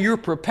and how you're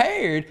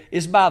prepared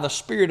is by the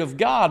Spirit of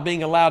God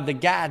being allowed to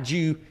guide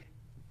you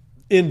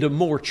into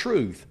more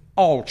truth,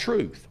 all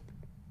truth.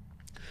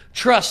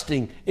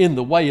 Trusting in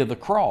the way of the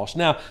cross.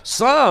 Now,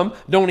 some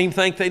don't even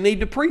think they need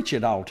to preach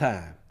it all the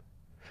time.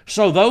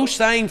 So those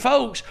same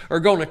folks are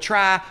going to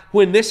try,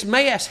 when this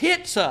mess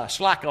hits us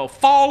like a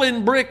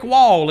falling brick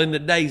wall in the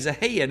days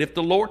ahead, if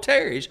the Lord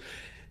tarries,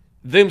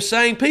 them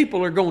same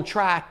people are going to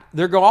try,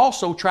 they're going to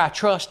also try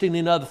trusting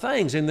in other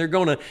things, and they're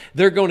going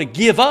to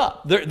give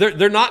up.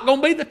 They're not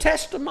going to be the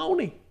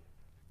testimony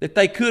that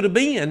they could have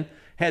been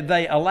had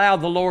they allowed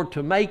the Lord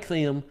to make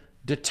them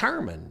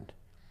determined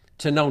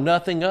to know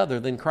nothing other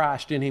than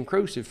Christ in Him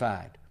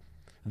crucified.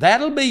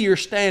 That'll be your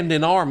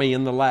standing army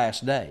in the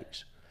last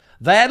days.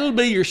 That'll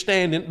be your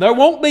standing. There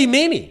won't be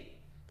many.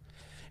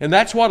 And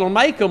that's what'll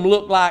make them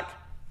look like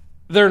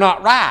they're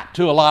not right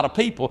to a lot of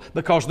people,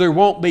 because there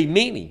won't be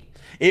many.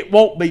 It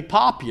won't be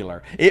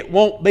popular. It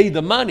won't be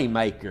the money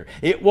maker.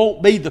 It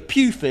won't be the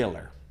pew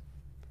filler.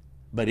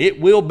 But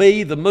it will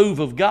be the move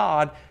of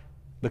God,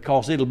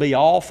 because it'll be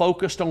all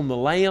focused on the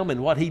Lamb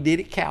and what He did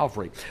at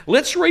Calvary.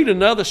 Let's read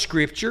another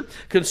scripture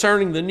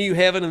concerning the new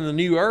heaven and the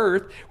new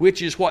earth,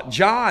 which is what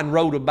John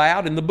wrote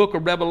about in the book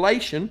of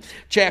Revelation,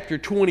 chapter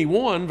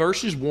 21,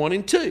 verses 1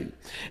 and 2.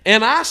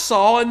 And I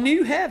saw a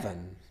new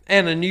heaven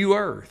and a new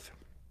earth.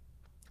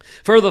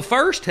 For the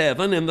first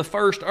heaven and the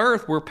first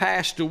earth were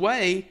passed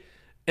away,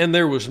 and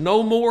there was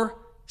no more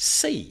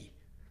sea.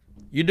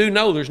 You do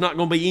know there's not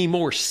going to be any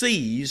more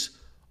seas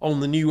on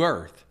the new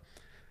earth.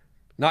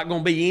 Not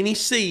going to be any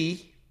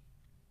sea.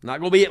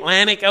 Not going to be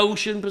Atlantic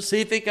Ocean,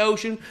 Pacific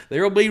Ocean.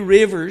 There will be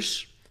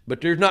rivers,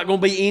 but there's not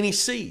going to be any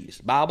seas.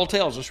 The Bible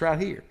tells us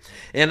right here.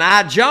 And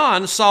I,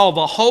 John, saw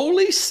the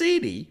holy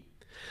city,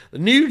 the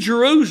New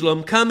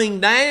Jerusalem,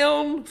 coming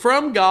down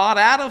from God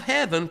out of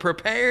heaven,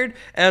 prepared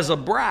as a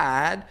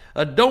bride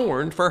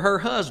adorned for her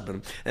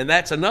husband. And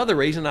that's another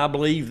reason I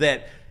believe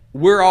that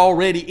we're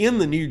already in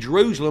the New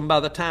Jerusalem by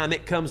the time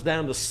it comes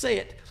down to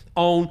sit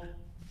on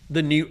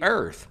the new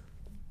earth.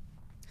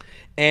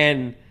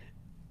 And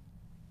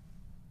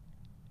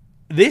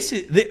this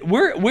is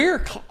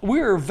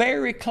we're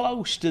very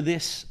close to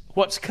this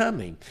what's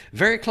coming,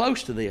 very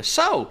close to this.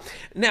 So,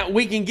 now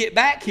we can get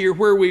back here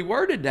where we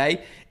were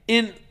today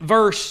in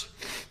verse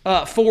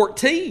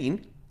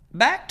 14,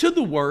 back to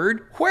the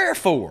word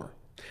wherefore.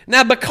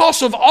 Now,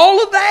 because of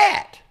all of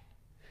that,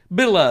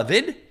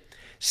 beloved,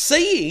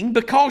 seeing,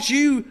 because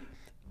you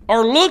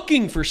are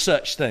looking for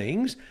such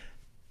things,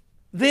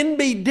 then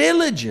be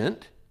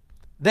diligent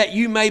that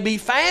you may be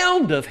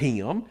found of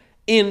him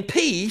in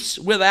peace,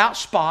 without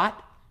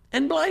spot,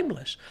 and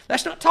blameless.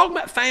 That's not talking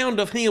about found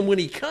of him when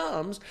he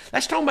comes.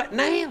 That's talking about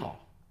now.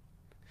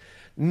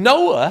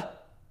 Noah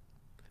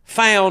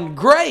found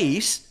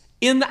grace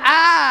in the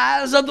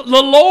eyes of the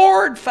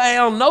Lord.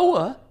 Found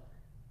Noah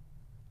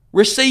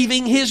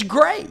receiving his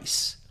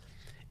grace.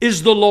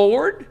 Is the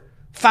Lord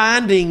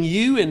finding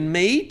you and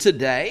me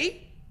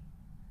today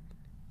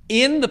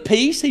in the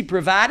peace he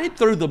provided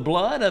through the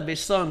blood of his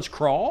son's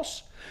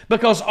cross?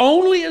 Because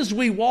only as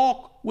we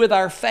walk with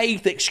our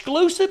faith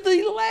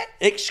exclusively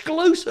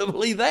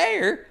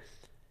there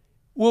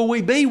will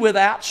we be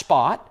without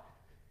spot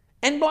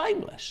and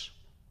blameless.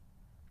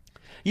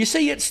 You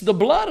see, it's the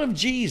blood of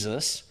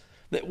Jesus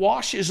that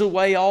washes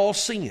away all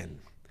sin.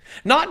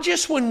 Not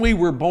just when we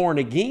were born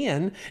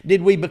again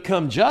did we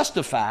become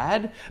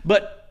justified,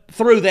 but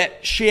through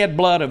that shed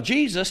blood of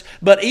Jesus,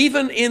 but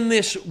even in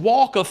this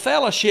walk of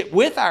fellowship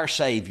with our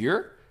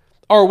Savior,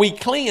 are we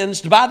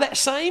cleansed by that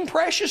same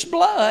precious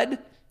blood,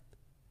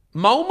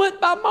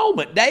 moment by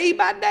moment, day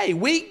by day,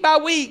 week by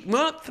week,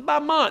 month by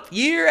month,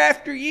 year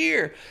after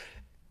year.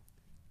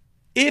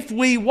 If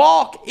we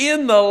walk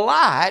in the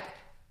light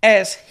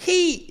as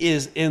he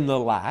is in the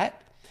light,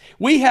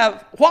 we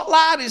have, what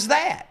light is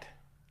that?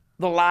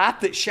 The light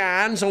that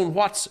shines on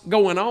what's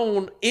going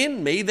on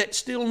in me that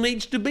still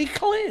needs to be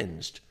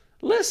cleansed.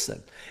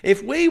 Listen,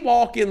 if we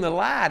walk in the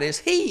light as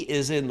he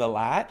is in the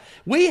light,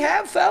 we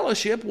have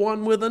fellowship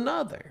one with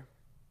another.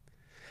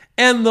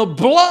 And the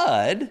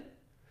blood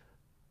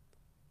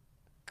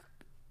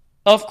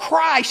of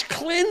Christ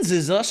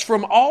cleanses us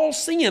from all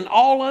sin,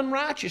 all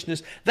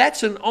unrighteousness.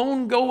 That's an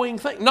ongoing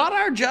thing, not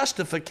our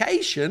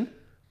justification.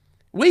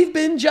 We've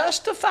been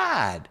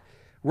justified.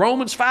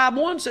 Romans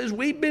 5:1 says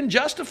we've been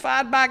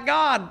justified by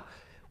God.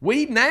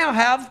 We now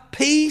have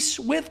peace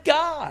with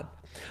God.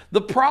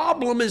 The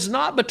problem is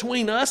not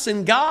between us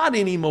and God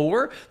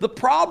anymore. The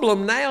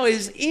problem now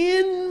is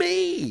in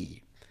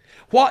me.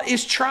 What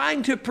is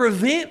trying to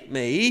prevent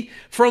me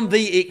from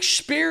the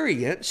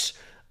experience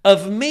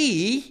of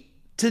me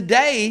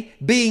today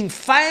being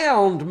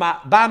found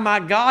by my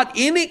God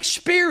in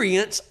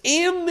experience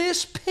in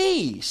this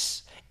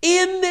peace.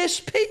 In this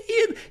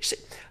peace.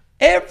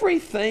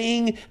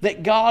 Everything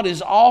that God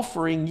is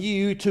offering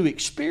you to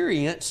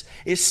experience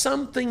is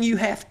something you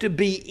have to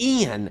be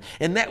in.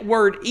 And that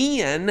word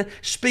in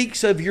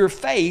speaks of your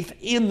faith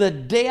in the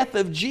death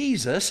of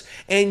Jesus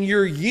and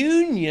your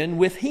union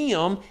with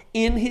him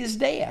in his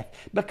death.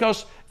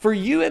 Because for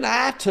you and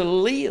I to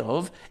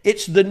live,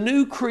 it's the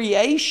new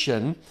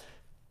creation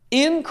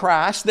in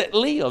Christ that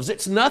lives.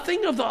 It's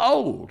nothing of the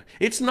old.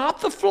 It's not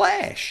the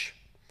flesh.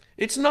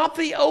 It's not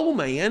the old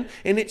man,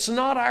 and it's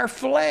not our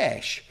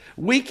flesh.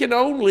 We can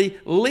only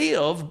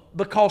live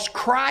because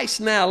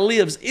Christ now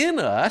lives in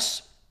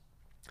us,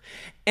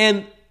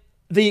 and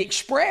the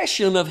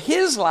expression of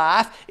his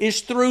life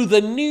is through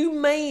the new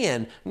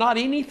man, not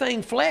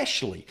anything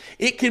fleshly.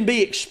 It can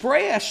be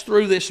expressed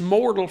through this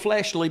mortal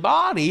fleshly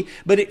body,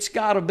 but it's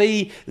got to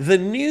be the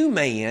new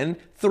man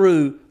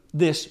through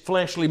this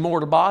fleshly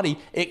mortal body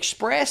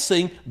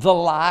expressing the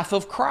life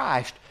of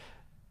Christ.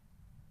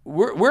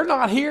 We're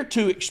not here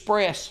to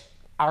express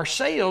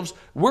ourselves.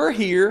 We're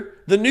here,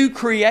 the new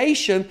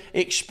creation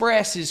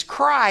expresses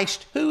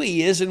Christ, who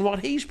he is and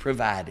what he's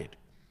provided.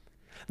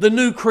 The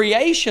new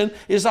creation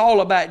is all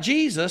about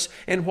Jesus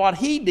and what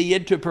he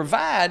did to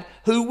provide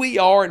who we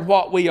are and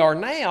what we are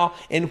now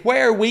and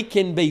where we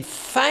can be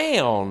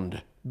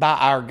found by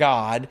our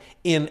God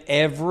in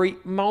every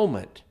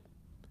moment.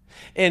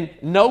 And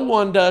no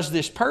one does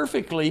this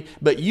perfectly,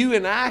 but you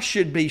and I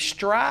should be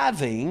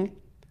striving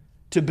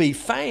to be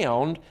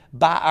found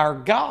by our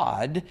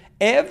God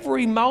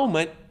every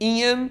moment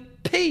in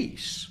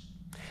peace.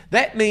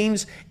 That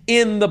means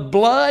in the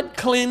blood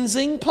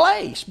cleansing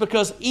place,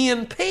 because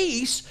in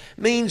peace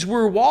means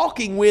we're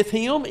walking with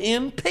him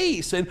in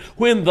peace. And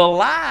when the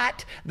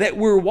light that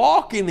we're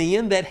walking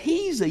in, that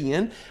he's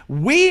in,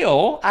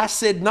 will, I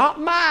said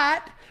not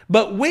might,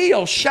 but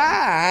will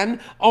shine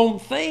on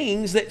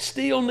things that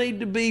still need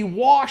to be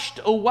washed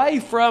away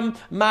from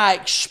my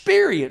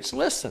experience.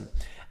 Listen,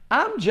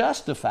 I'm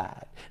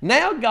justified.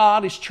 Now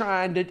God is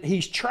trying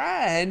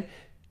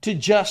to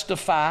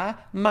justify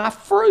my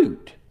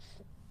fruit.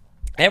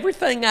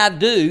 Everything I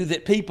do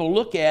that people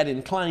look at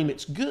and claim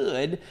it's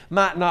good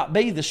might not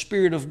be the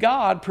Spirit of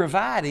God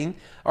providing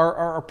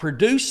or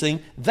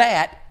producing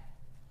that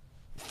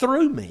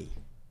through me.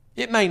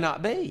 It may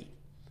not be.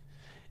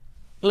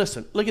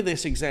 Listen, look at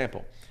this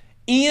example.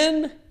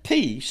 In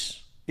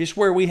peace is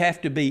where we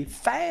have to be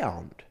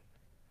found.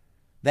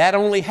 That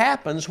only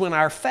happens when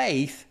our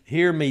faith,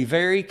 hear me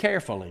very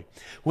carefully,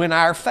 when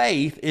our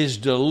faith is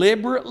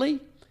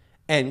deliberately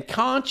and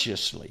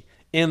consciously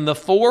in the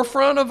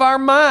forefront of our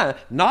mind,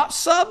 not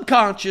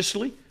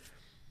subconsciously.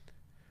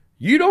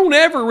 You don't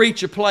ever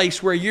reach a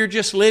place where you're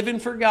just living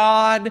for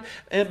God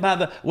and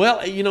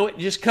it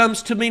just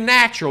comes to me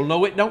natural.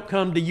 No, it don't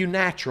come to you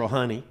natural,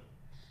 honey.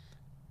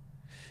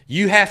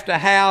 You have to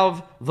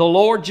have the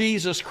Lord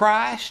Jesus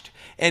Christ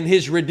and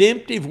His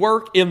redemptive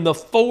work in the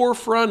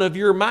forefront of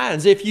your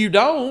minds. If you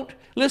don't,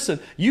 listen,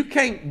 you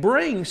can't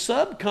bring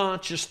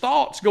subconscious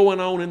thoughts going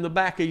on in the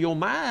back of your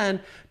mind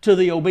to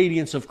the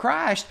obedience of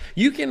Christ.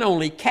 You can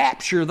only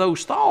capture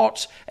those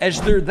thoughts as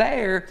they're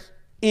there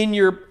in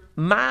your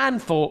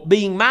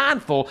being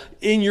mindful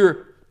in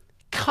your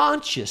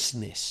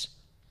consciousness.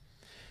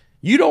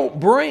 You don't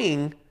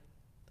bring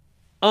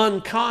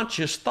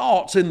unconscious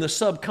thoughts in the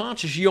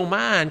subconscious of your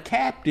mind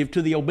captive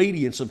to the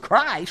obedience of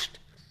Christ.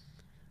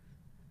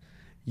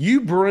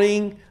 You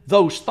bring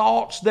those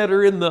thoughts that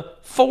are in the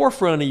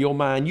forefront of your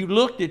mind. You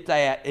looked at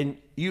that,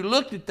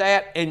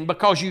 and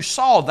because you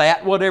saw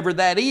that, whatever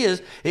that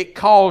is, it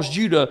caused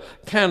you to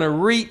kind of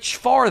reach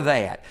for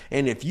that.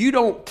 And if you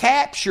don't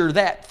capture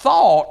that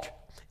thought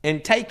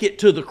and take it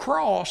to the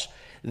cross,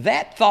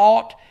 that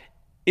thought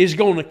is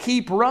going to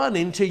keep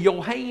running till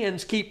your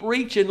hands keep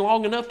reaching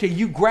long enough till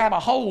you grab a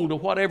hold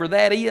of whatever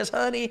that is,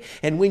 honey.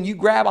 And when you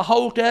grab a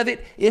hold of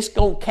it, it's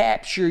going to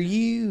capture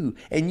you.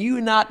 And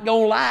you're not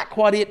going to like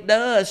what it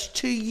does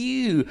to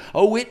you.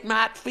 Oh, it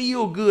might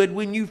feel good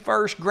when you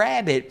first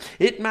grab it.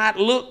 It might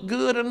look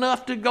good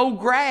enough to go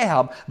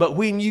grab. But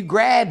when you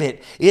grab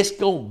it, it's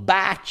going to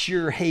bite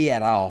your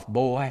head off,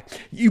 boy.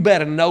 You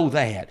better know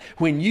that.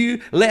 When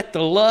you let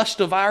the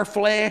lust of our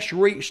flesh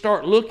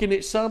start looking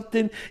at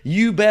something,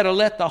 you better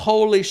let the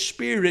Holy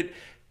Spirit,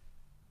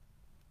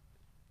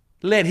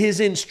 let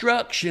His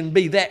instruction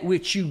be that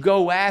which you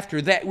go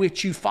after, that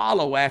which you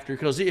follow after.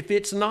 Because if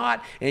it's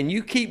not, and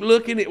you keep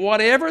looking at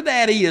whatever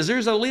that is,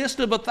 there's a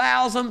list of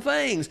 1,000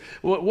 things.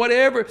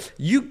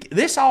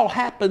 This all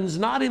happens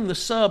not in the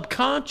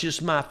subconscious,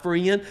 my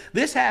friend.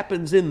 This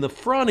happens in the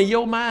front of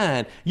your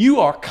mind. You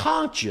are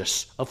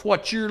conscious of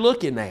what you're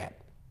looking at.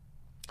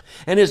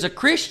 And as a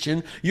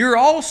Christian, you're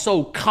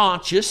also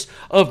conscious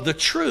of the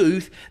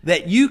truth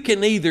that you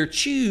can either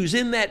choose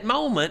in that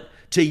moment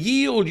to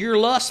yield your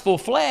lustful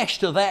flesh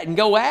to that and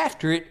go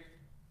after it,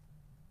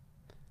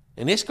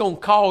 and it's going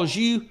to cause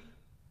you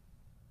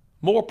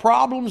more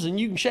problems than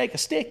you can shake a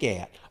stick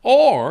at.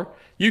 Or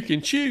you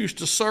can choose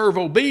to serve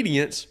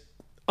obedience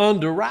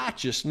unto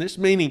righteousness,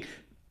 meaning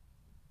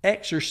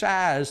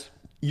exercise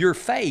your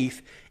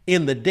faith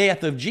in the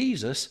death of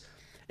Jesus,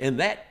 and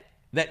that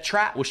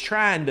was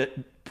trying to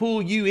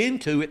pull you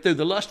into it through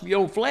the lust of your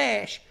own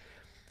flesh.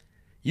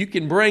 You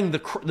can bring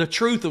the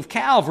truth of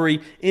Calvary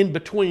in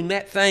between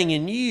that thing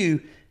and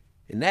you,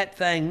 and that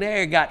thing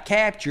there got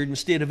captured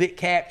instead of it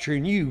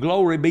capturing you.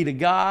 Glory be to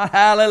God.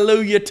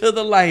 Hallelujah to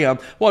the Lamb.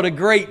 What a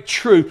great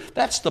truth.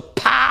 That's the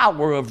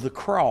power of the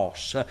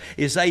cross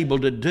is able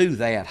to do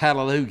that.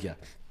 Hallelujah.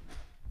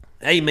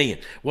 Amen.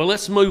 Well,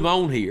 let's move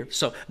on here.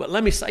 But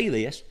let me say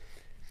this.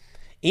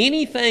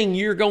 Anything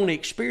you're going to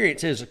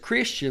experience as a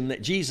Christian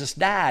that Jesus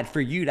died for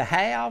you to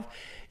have,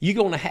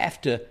 you're going to have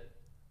to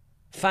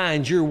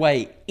find your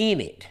way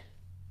in it.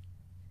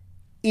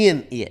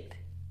 In it.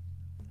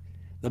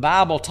 The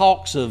Bible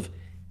talks of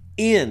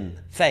in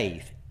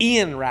faith,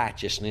 in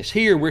righteousness.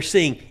 Here we're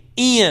seeing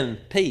in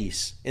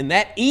peace. And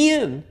that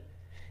in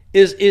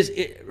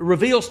it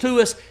reveals to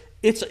us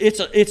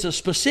it's a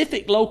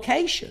specific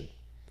location.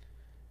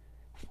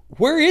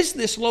 Where is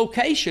this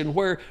location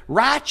where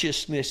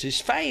righteousness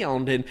is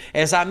found? And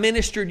as I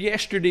ministered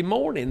yesterday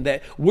morning,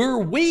 that we're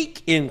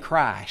weak in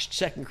Christ,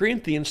 2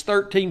 Corinthians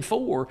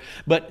 13:4.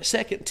 But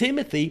 2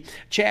 Timothy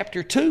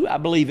chapter 2, I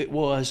believe it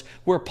was,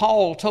 where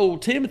Paul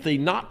told Timothy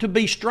not to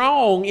be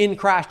strong in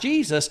Christ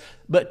Jesus,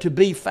 but to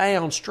be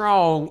found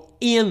strong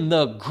in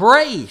the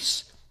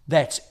grace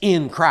that's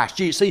in Christ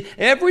Jesus. See,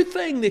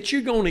 everything that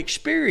you're going to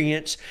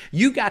experience,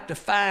 you got to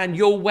find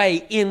your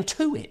way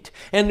into it.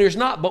 And there's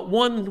not but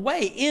one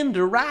way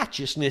into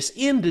righteousness,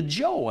 into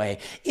joy,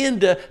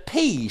 into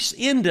peace,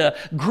 into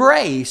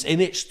grace,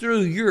 and it's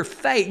through your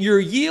faith, your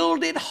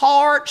yielded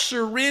heart,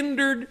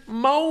 surrendered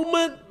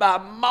moment by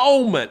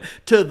moment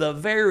to the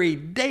very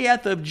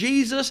death of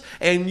Jesus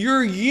and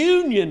your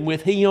union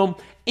with Him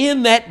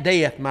in that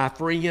death, my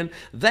friend.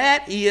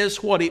 That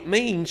is what it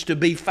means to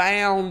be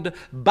found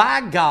by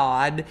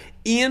God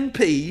in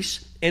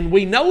peace. And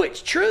we know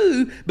it's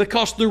true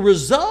because the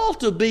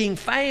result of being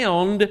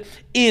found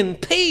in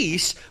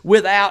peace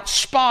without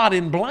spot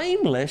and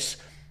blameless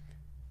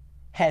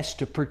has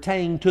to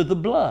pertain to the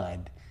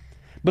blood.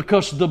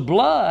 Because the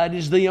blood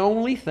is the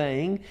only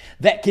thing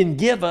that can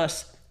give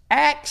us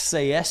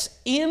access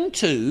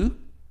into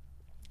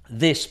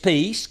this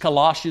peace.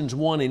 Colossians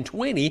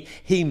 1:20,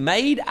 He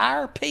made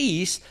our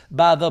peace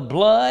by the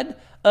blood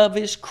of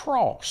His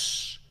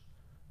cross.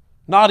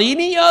 Not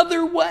any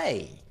other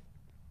way.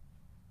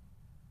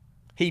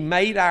 He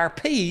made our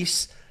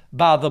peace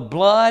by the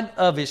blood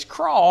of His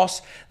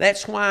cross.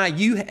 That's why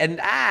you and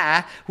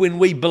I, when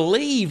we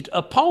believed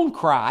upon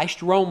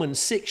Christ, Romans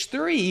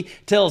 6:3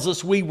 tells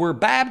us we were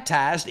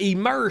baptized,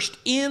 immersed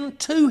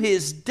into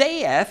His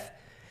death,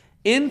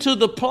 into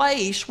the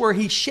place where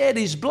He shed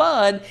His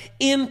blood,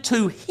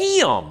 into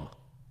Him,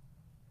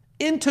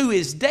 into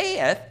His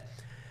death,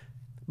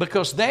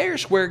 because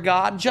there's where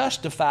God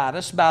justified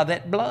us by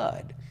that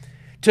blood.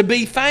 To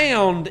be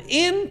found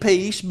in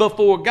peace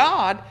before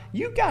God,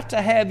 you got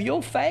to have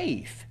your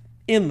faith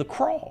in the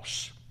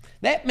cross.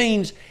 That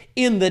means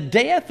in the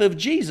death of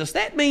Jesus.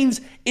 That means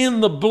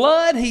in the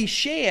blood He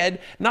shed,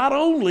 not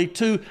only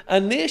to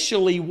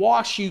initially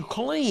wash you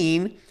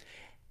clean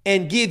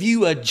and give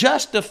you a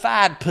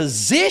justified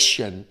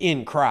position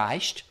in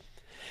Christ,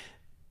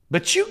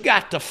 but you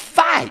got to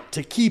fight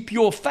to keep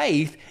your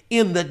faith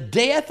in the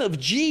death of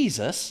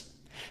Jesus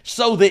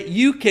so that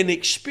you can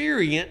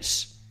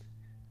experience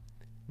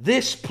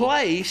this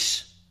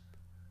place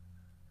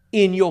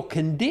in your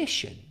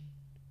condition,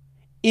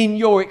 in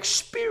your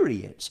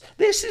experience.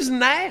 This is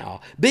now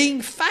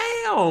being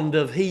found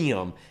of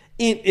Him.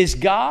 Is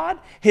God,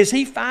 has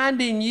He found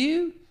in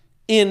you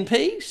in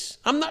peace?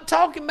 I'm not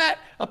talking about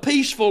a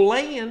peaceful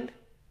land.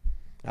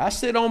 I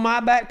sit on my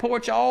back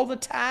porch all the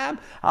time.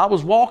 I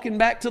was walking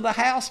back to the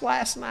house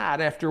last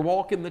night after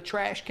walking the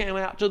trash can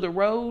out to the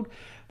road.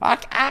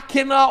 I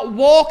cannot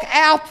walk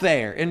out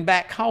there and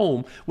back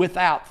home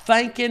without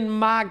thanking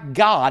my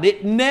God.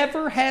 It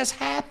never has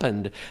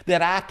happened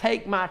that I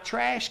take my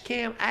trash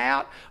can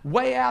out,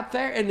 way out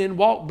there, and then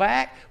walk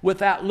back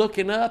without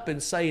looking up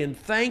and saying,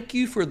 thank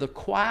you for the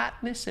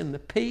quietness and the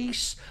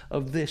peace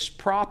of this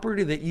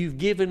property that you've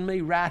given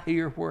me right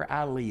here where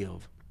I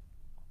live.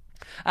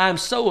 I'm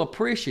so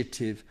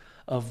appreciative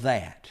of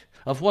that,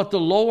 of what the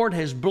Lord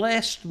has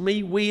blessed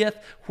me with,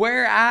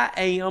 where I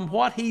am,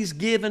 what He's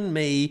given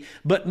me.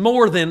 But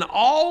more than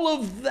all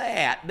of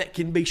that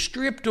can be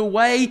stripped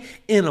away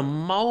in a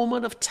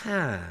moment of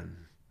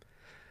time,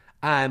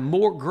 I am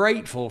more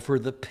grateful for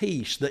the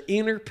peace, the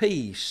inner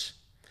peace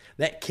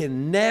that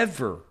can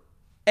never,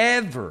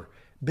 ever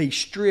be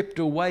stripped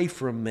away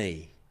from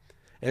me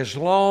as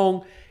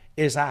long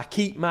as I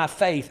keep my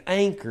faith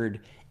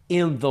anchored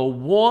in the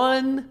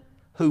one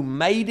who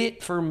made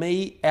it for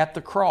me at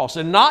the cross.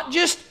 And not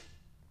just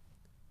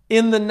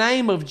in the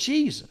name of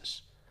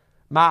Jesus.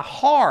 My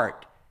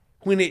heart,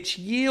 when it's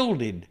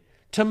yielded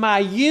to my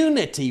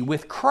unity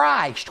with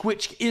Christ,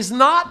 which is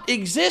not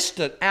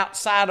existent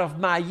outside of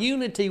my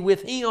unity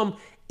with Him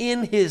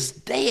in His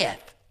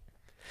death.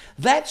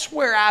 That's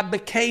where I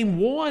became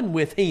one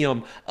with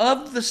Him,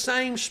 of the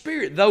same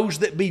Spirit. Those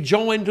that be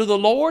joined to the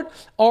Lord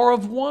are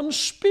of one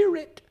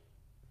spirit.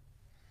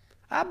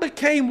 I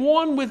became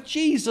one with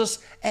Jesus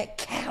at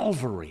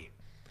Calvary,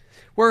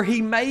 where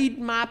He made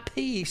my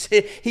peace.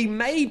 He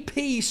made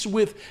peace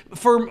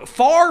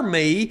for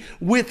me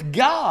with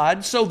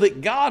God so that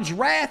God's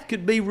wrath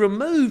could be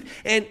removed.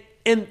 And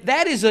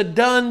that is a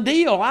done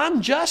deal. I'm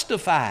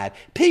justified.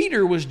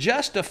 Peter was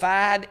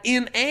justified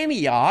in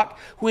Antioch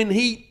when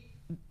he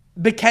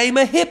became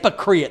a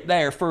hypocrite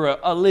there for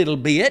a little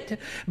bit.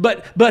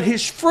 But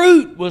his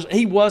fruit was,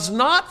 he was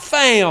not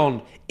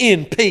found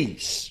in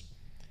peace.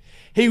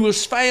 He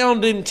was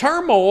found in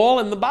turmoil,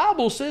 and the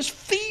Bible says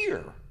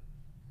fear.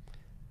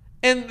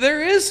 And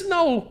there is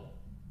no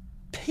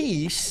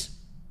peace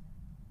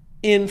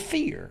in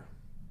fear.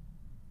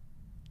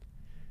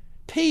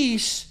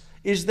 Peace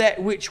is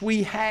that which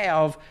we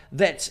have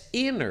that's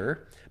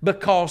inner,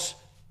 because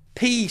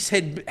peace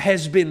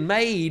has been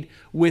made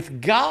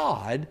with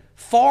God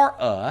for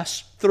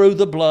us through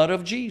the blood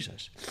of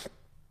Jesus.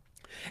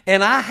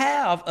 And I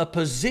have a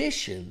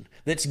position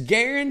that's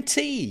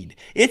guaranteed.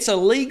 It's a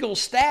legal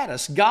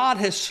status. God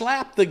has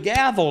slapped the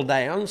gavel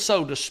down,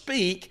 so to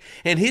speak,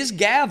 and His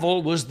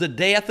gavel was the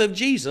death of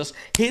Jesus.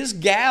 His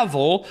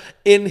gavel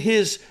in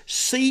His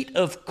seat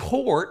of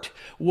court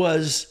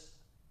was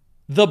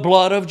the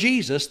blood of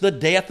Jesus, the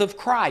death of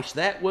Christ.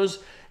 That was,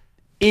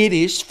 it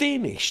is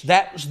finished.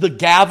 That was the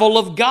gavel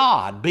of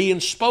God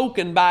being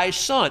spoken by His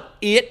Son.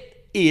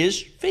 It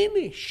is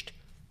finished.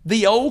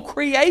 The old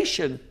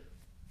creation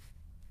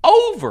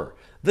over.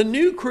 The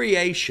new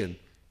creation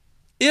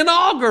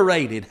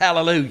inaugurated.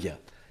 Hallelujah.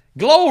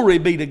 Glory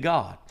be to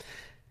God.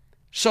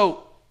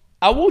 So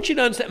I want you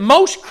to understand,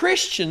 most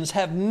Christians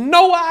have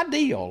no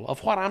idea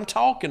of what I'm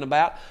talking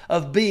about,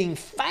 of being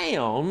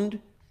found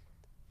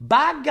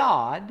by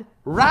God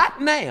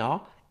right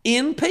now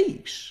in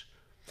peace.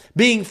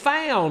 Being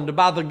found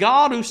by the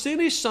God who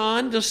sent His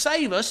Son to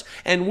save us,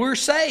 and we're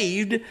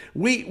saved.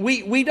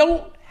 We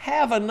don't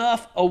have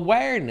enough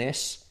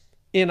awareness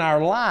in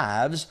our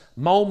lives,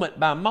 moment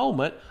by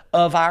moment,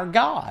 of our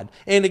God.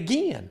 And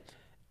again,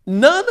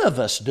 none of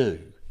us do.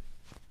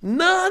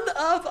 None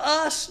of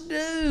us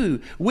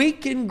do. We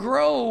can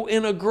grow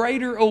in a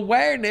greater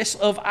awareness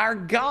of our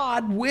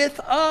God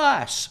with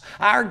us,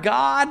 our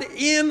God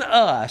in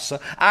us,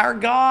 our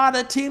God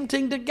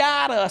attempting to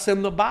guide us.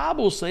 And the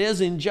Bible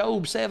says in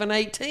Job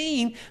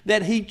 7:18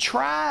 that He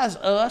tries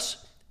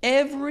us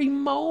every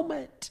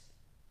moment.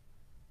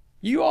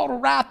 You ought to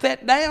write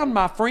that down,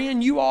 my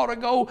friend. You ought to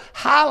go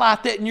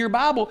highlight that in your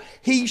Bible.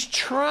 He's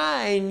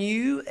trying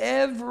you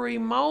every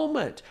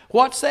moment.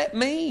 What's that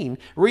mean?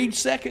 Read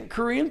 2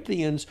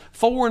 Corinthians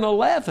 4 and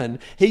 11.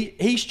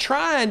 He's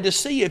trying to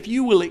see if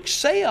you will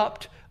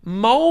accept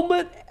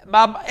moment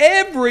by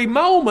every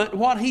moment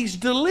what He's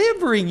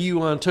delivering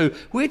you unto,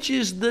 which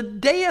is the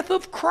death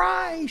of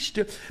Christ.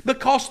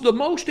 Because the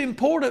most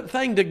important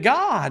thing to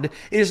God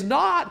is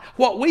not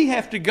what we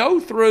have to go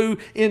through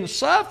in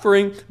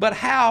suffering, but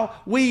how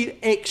we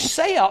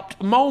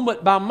accept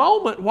moment by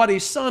moment what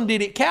His Son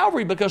did at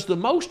Calvary. Because the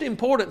most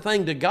important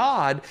thing to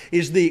God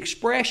is the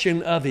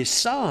expression of His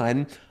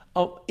Son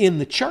in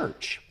the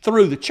church,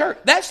 through the church.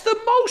 That's the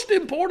most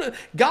important.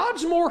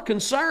 God's more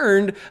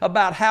concerned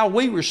about how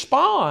we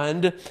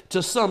respond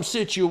to some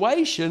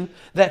situation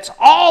that's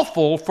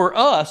awful for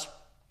us.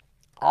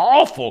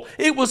 Awful.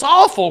 It was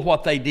awful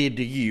what they did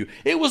to you.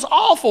 It was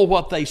awful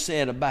what they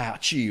said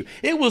about you.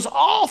 It was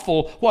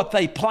awful what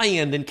they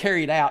planned and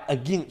carried out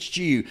against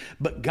you.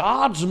 But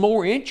God's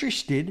more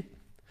interested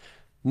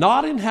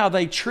not in how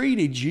they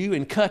treated you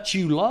and cut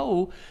you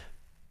low.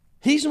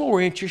 He's more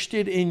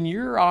interested in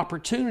your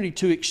opportunity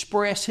to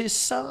express His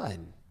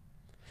Son.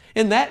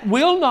 And that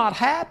will not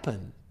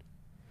happen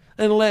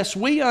unless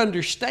we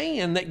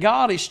understand that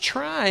God is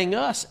trying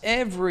us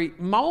every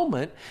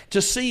moment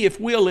to see if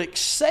we'll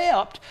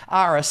accept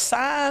our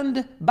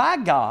assigned by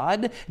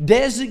God,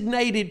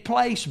 designated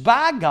place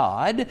by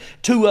God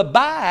to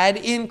abide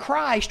in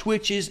Christ,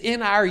 which is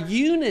in our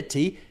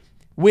unity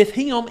with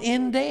Him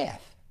in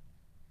death.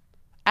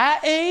 I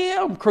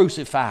am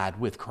crucified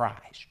with Christ.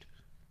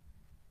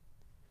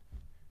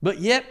 But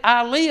yet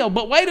I live.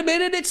 But wait a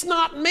minute, it's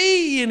not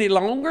me any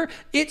longer.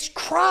 It's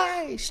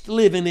Christ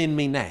living in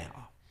me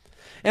now.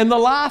 And the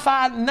life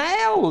I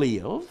now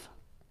live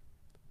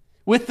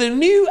with the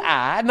new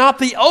I, not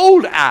the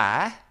old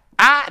I.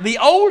 The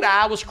old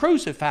I was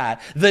crucified.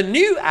 The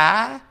new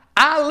I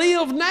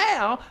live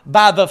now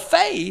by the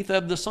faith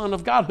of the Son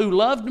of God who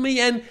loved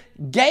me and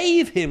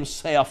gave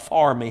Himself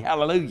for me.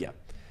 Hallelujah.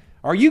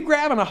 Are you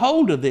grabbing a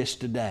hold of this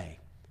today?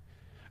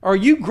 Are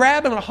you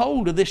grabbing a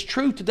hold of this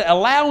truth today,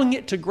 allowing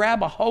it to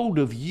grab a hold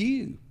of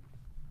you?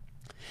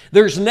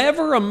 There's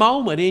never a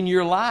moment in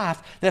your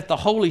life that the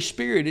Holy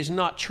Spirit is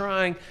not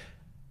trying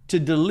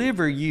to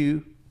deliver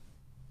you.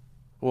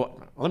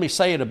 Well, let me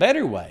say it a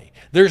better way.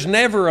 There's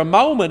never a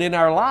moment in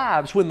our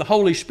lives when the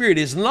Holy Spirit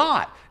is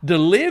not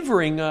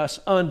delivering us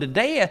unto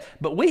death,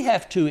 but we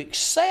have to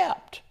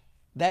accept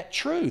that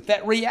truth,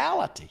 that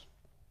reality.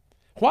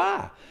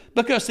 Why?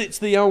 Because it's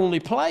the only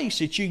place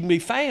that you can be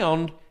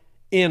found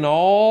in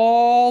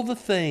all the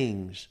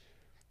things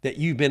that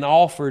you've been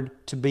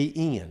offered to be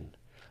in.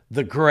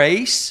 The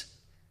grace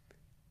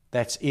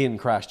that's in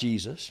Christ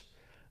Jesus.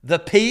 The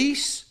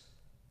peace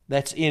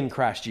that's in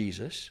Christ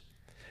Jesus.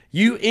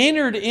 You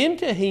entered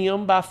into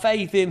Him by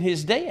faith in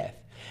His death.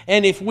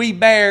 And if we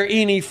bear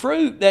any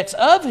fruit that's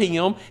of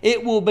Him,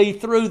 it will be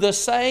through the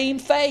same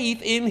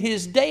faith in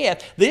His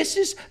death. This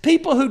is,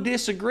 people who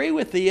disagree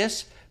with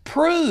this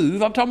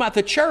prove, I'm talking about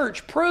the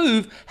church,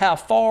 prove how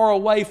far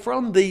away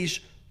from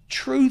these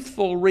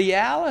truthful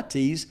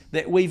realities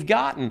that we've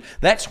gotten.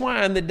 That's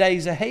why in the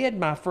days ahead,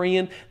 my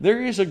friend,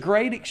 there is a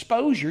great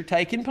exposure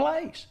taking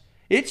place.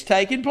 It's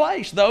taking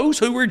place. Those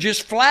who are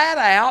just flat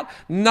out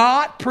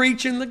not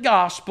preaching the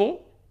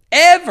gospel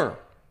ever.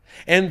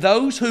 And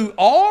those who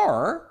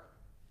are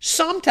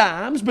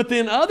sometimes, but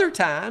then other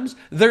times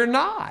they're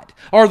not.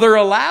 Or they're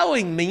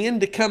allowing men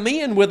to come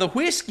in with a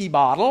whiskey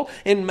bottle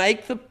and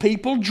make the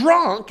people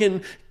drunk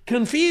and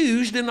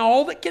confused, and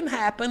all that can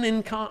happen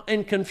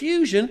in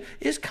confusion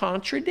is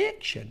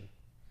contradiction.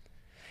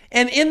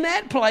 And in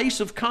that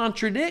place of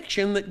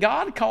contradiction that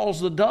God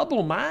calls the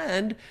double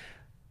mind,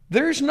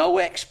 there's no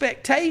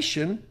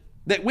expectation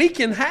that we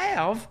can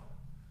have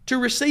to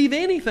receive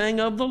anything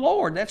of the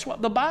Lord. That's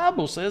what the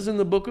Bible says in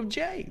the book of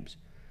James.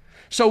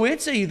 So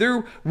it's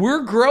either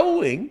we're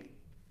growing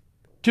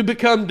to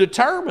become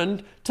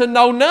determined to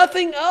know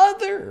nothing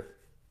other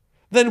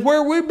than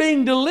where we're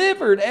being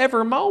delivered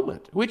every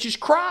moment, which is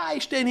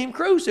Christ and Him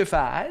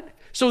crucified,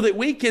 so that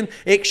we can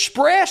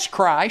express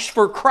Christ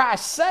for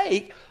Christ's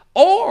sake,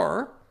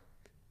 or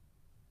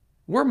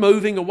we're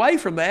moving away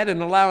from that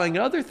and allowing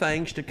other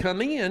things to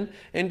come in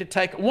and to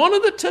take. One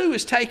of the two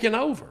is taken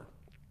over.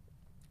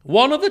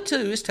 One of the two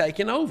is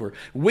taken over.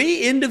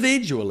 We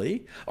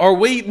individually, or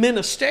we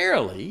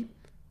ministerially,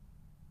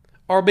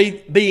 are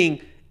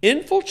being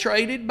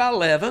infiltrated by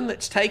leaven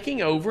that's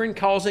taking over and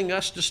causing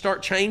us to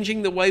start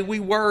changing the way we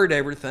word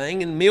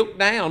everything and milk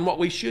down what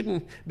we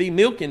shouldn't be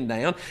milking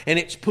down. And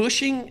it's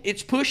pushing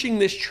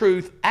this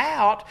truth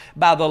out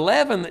by the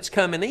leaven that's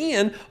coming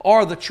in,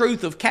 or the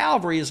truth of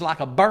Calvary is like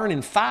a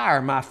burning fire,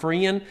 my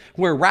friend,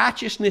 where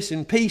righteousness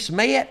and peace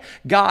met.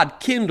 God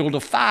kindled a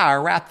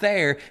fire right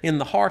there in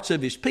the hearts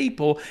of His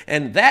people,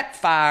 and that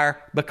fire,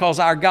 because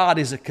our God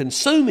is a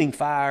consuming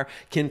fire,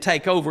 can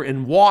take over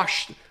and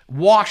wash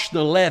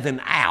the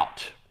leaven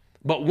out.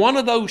 But one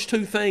of those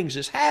two things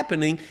is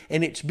happening,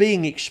 and it's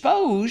being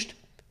exposed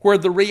where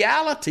the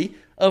reality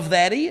of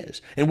that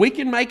is. And we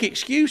can make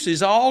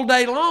excuses all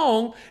day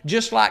long,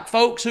 just like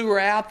folks who are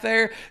out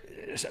there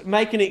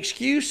making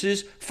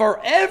excuses for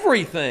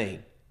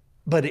everything.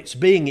 But it's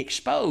being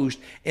exposed,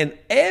 and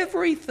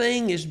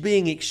everything is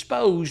being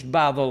exposed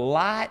by the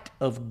light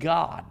of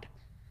God.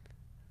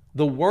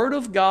 The Word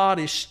of God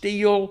is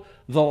still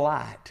the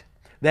light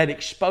that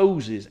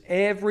exposes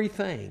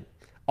everything.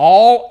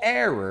 All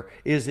error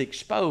is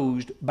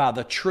exposed by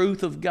the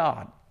truth of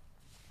God.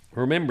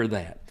 Remember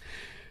that.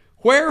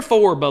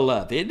 Wherefore,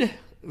 beloved,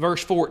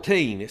 verse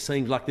 14, it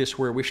seems like this is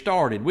where we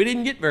started. We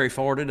didn't get very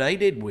far today,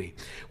 did we?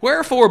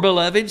 Wherefore,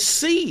 beloved,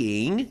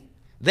 seeing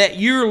that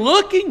you're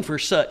looking for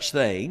such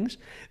things,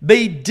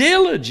 be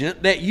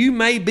diligent that you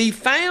may be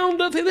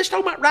found of Him. Let's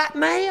talk about right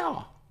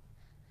now.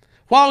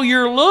 While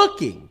you're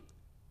looking,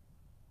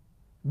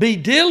 be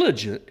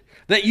diligent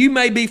that you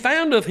may be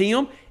found of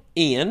Him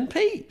in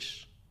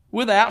peace,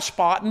 without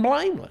spot and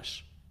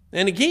blameless.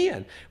 And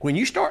again, when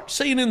you start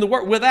seeing in the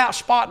word without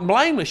spot and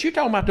blameless, you're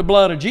talking about the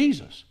blood of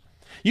Jesus.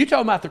 You're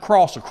talking about the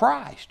cross of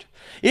Christ.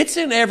 It's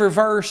in every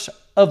verse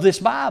of this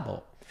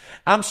Bible.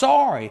 I'm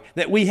sorry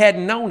that we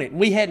hadn't known it and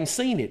we hadn't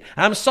seen it.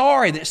 I'm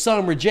sorry that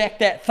some reject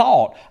that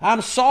thought.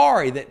 I'm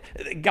sorry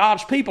that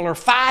God's people are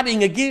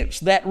fighting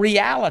against that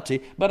reality,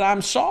 but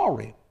I'm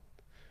sorry.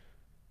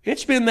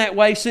 It's been that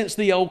way since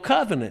the Old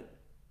Covenant.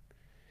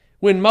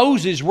 When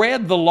Moses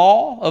read the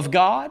law of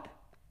God,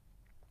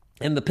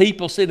 and the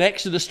people said,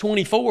 Exodus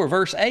 24,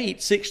 verse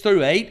 8, 6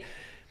 through 8,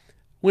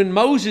 when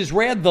Moses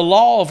read the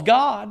law of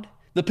God,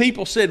 the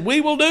people said,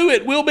 we will do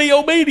it. We'll be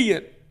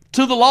obedient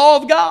to the law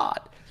of God.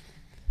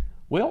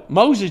 Well,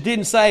 Moses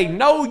didn't say,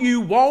 no,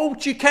 you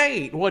won't, you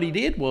can't. What he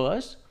did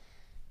was,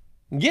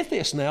 get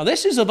this now,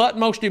 this is of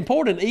utmost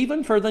importance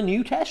even for the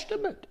New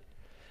Testament.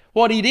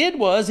 What he did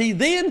was, he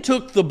then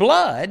took the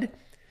blood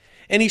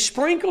and he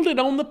sprinkled it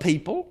on the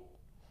people,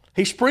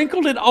 he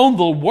sprinkled it on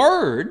the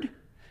Word,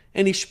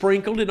 and he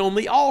sprinkled it on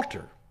the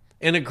altar.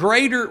 And a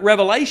greater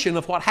revelation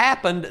of what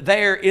happened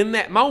there in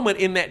that moment,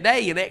 in that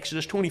day, in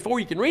Exodus 24,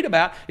 you can read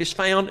about, is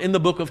found in the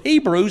book of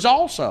Hebrews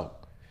also.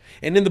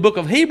 And in the book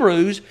of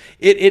Hebrews,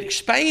 it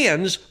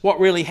expands what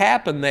really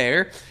happened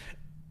there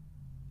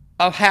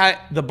of how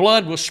the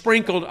blood was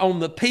sprinkled on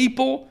the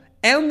people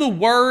and the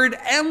Word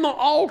and the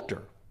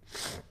altar.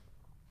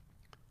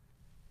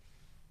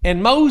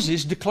 And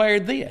Moses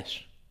declared this,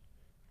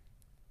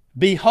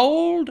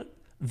 behold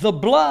the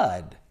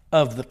blood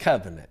of the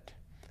covenant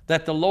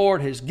that the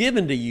Lord has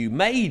given to you,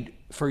 made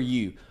for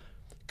you,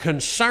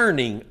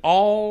 concerning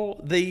all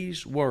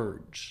these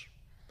words.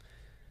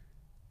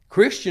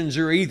 Christians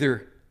are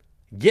either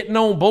getting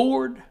on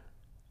board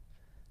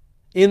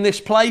in this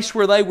place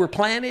where they were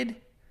planted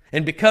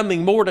and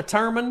becoming more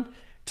determined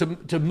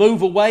to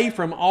move away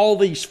from all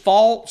these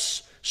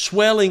false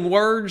swelling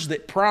words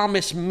that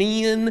promise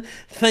men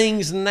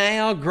things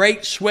now,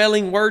 great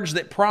swelling words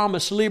that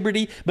promise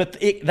liberty, but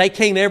they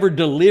can't ever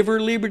deliver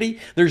liberty.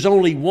 There's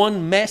only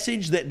one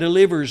message that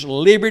delivers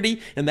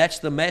liberty, and that's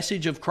the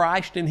message of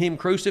Christ and Him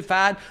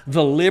crucified,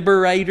 the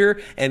liberator,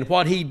 and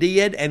what He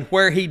did and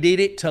where He did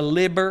it to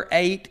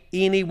liberate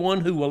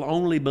anyone who will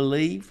only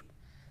believe.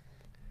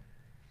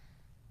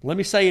 Let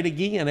me say it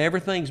again,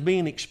 everything's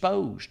being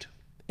exposed.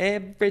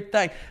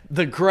 Everything.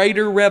 The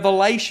greater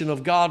revelation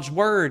of God's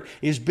Word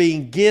is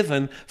being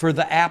given for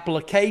the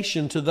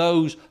application to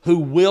those who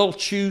will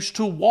choose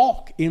to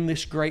walk in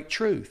this great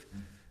truth.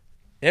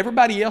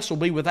 Everybody else will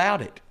be without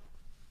it.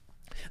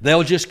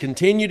 They'll just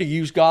continue to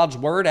use God's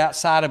Word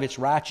outside of its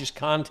righteous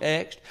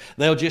context.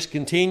 They'll just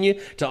continue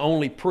to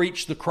only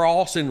preach the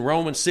cross in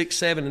Romans 6,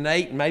 7, and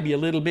 8, and maybe a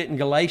little bit in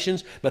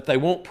Galatians, but they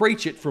won't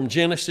preach it from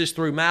Genesis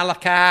through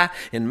Malachi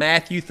and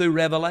Matthew through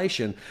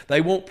Revelation.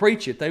 They won't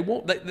preach it. They're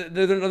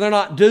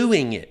not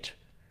doing it.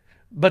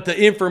 But the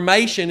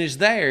information is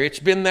there. It's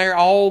been there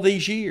all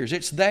these years.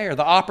 It's there.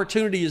 The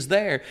opportunity is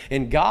there.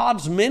 And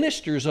God's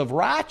ministers of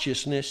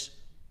righteousness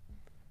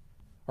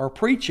are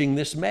preaching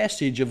this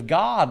message of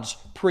God's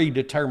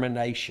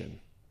predetermination.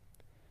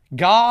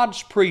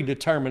 God's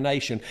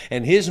predetermination.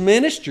 And His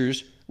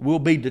ministers will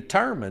be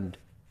determined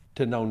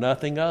to know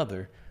nothing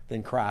other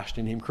than Christ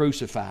and Him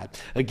crucified.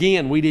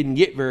 Again, we didn't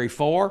get very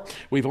far.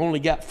 We've only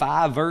got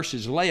 5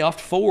 verses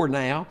left, 4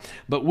 now.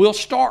 But we'll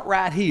start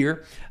right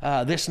here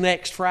this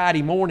next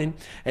Friday morning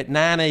at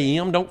 9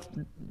 a.m.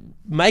 Don't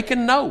make a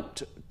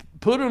note.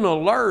 Put an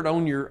alert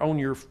on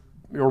your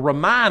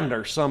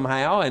reminder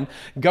somehow, and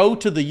go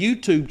to the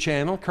YouTube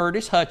channel,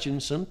 Curtis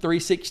Hutchinson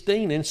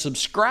 316, and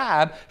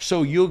subscribe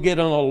so you'll get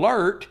an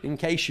alert in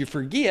case you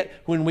forget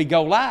when we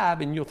go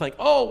live, and you'll think,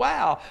 oh,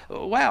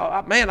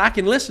 wow, man, I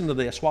can listen to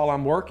this while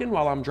I'm working,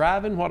 while I'm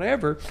driving,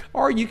 whatever,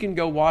 or you can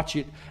go watch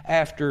it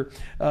after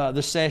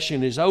the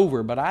session is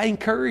over. But I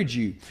encourage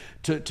you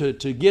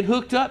to get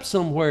hooked up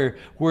somewhere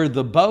where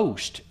the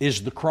boast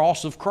is the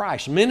cross of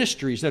Christ.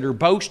 Ministries that are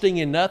boasting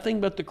in nothing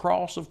but the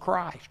cross of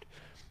Christ.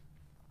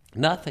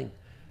 Nothing.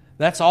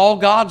 That's all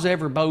God's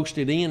ever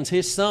boasted in, is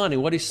His Son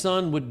and what His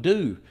Son would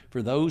do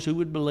for those who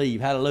would believe.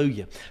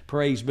 Hallelujah.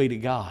 Praise be to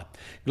God.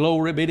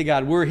 Glory be to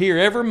God. We're here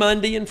every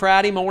Monday and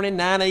Friday morning,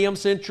 9 a.m.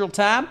 Central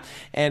Time,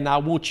 and I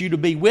want you to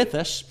be with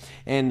us.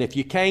 And if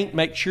you can't,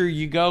 make sure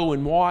you go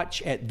and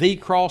watch at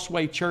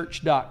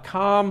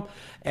thecrosswaychurch.com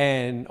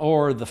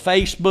or the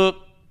Facebook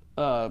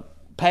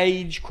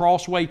page,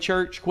 Crossway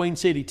Church, Queen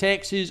City,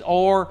 Texas,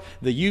 or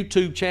the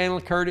YouTube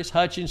channel, Curtis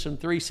Hutchinson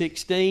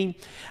 316.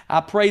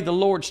 I pray the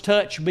Lord's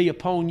touch be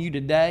upon you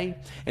today,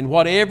 and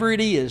whatever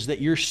it is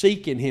that you're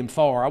seeking Him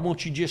for, I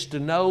want you just to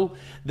know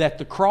that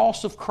the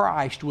cross of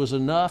Christ was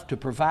enough to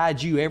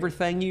provide you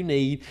everything you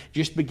need.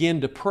 Just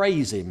begin to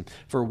praise Him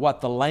for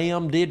what the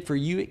Lamb did for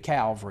you at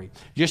Calvary.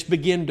 Just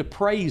begin to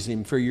praise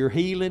Him for your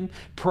healing,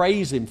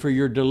 praise Him for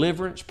your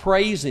deliverance,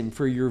 praise Him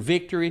for your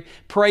victory,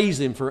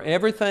 praise Him for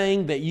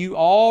everything that you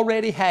already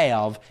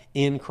have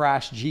in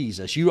Christ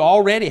Jesus. You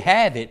already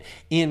have it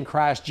in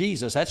Christ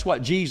Jesus. That's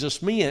what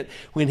Jesus meant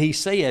when He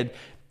said,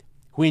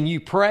 when you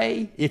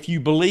pray, if you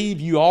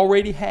believe you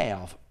already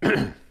have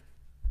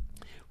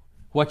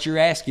what you're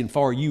asking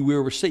for, you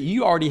will receive.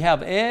 You already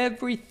have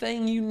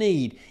everything you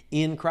need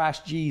in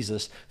Christ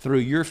Jesus through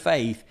your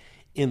faith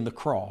in the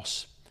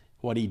cross,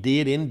 what He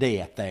did in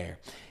death there.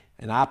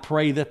 And I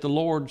pray that the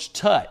Lord's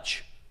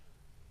touch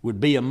would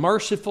be a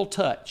merciful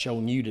touch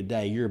on you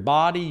today, your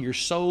body, your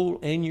soul,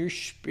 and your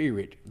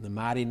spirit, in the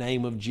mighty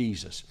name of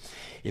Jesus.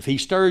 If He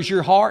stirs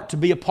your heart to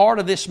be a part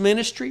of this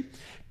ministry,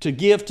 to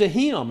give to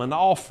Him an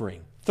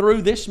offering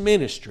through this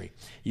ministry,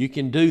 you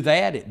can do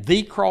that at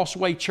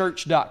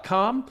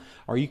thecrosswaychurch.com,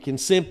 or you can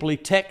simply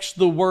text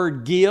the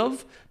word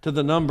GIVE to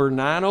the number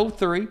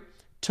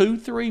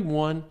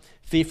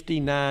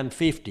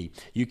 903-231-5950.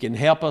 You can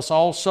help us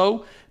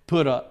also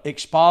put an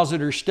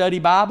expositor study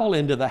Bible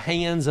into the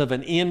hands of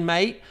an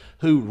inmate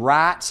who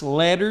writes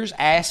letters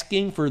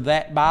asking for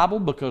that Bible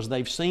because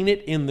they've seen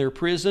it in their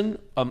prison,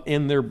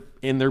 in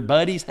their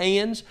buddies'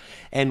 hands.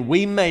 And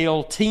we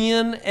mail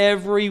 10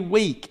 every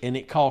week, and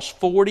it costs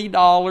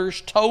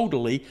 $40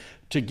 totally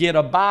to get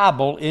a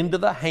Bible into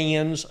the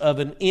hands of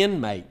an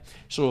inmate.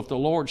 So if the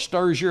Lord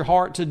stirs your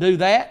heart to do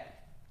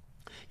that,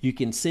 you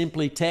can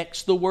simply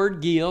text the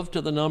word GIVE to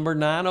the number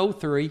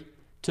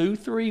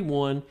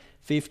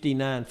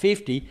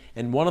 903-231-5950,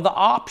 and one of the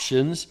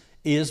options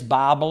is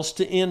Bibles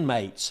to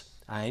inmates.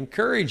 I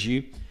encourage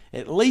you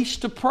at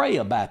least to pray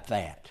about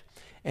that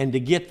and to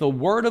get the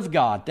Word of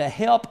God, to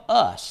help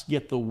us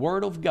get the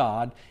Word of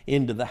God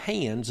into the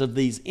hands of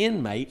these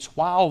inmates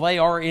while they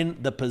are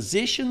in the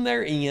position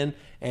they're in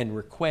and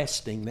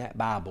requesting that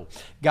Bible.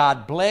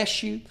 God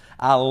bless you.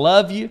 I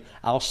love you.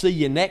 I'll see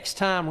you next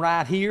time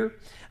right here.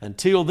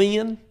 Until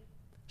then,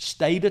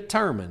 stay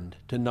determined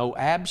to know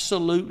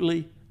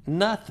absolutely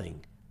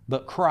nothing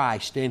but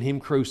Christ and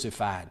Him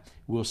crucified.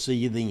 We'll see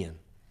you then.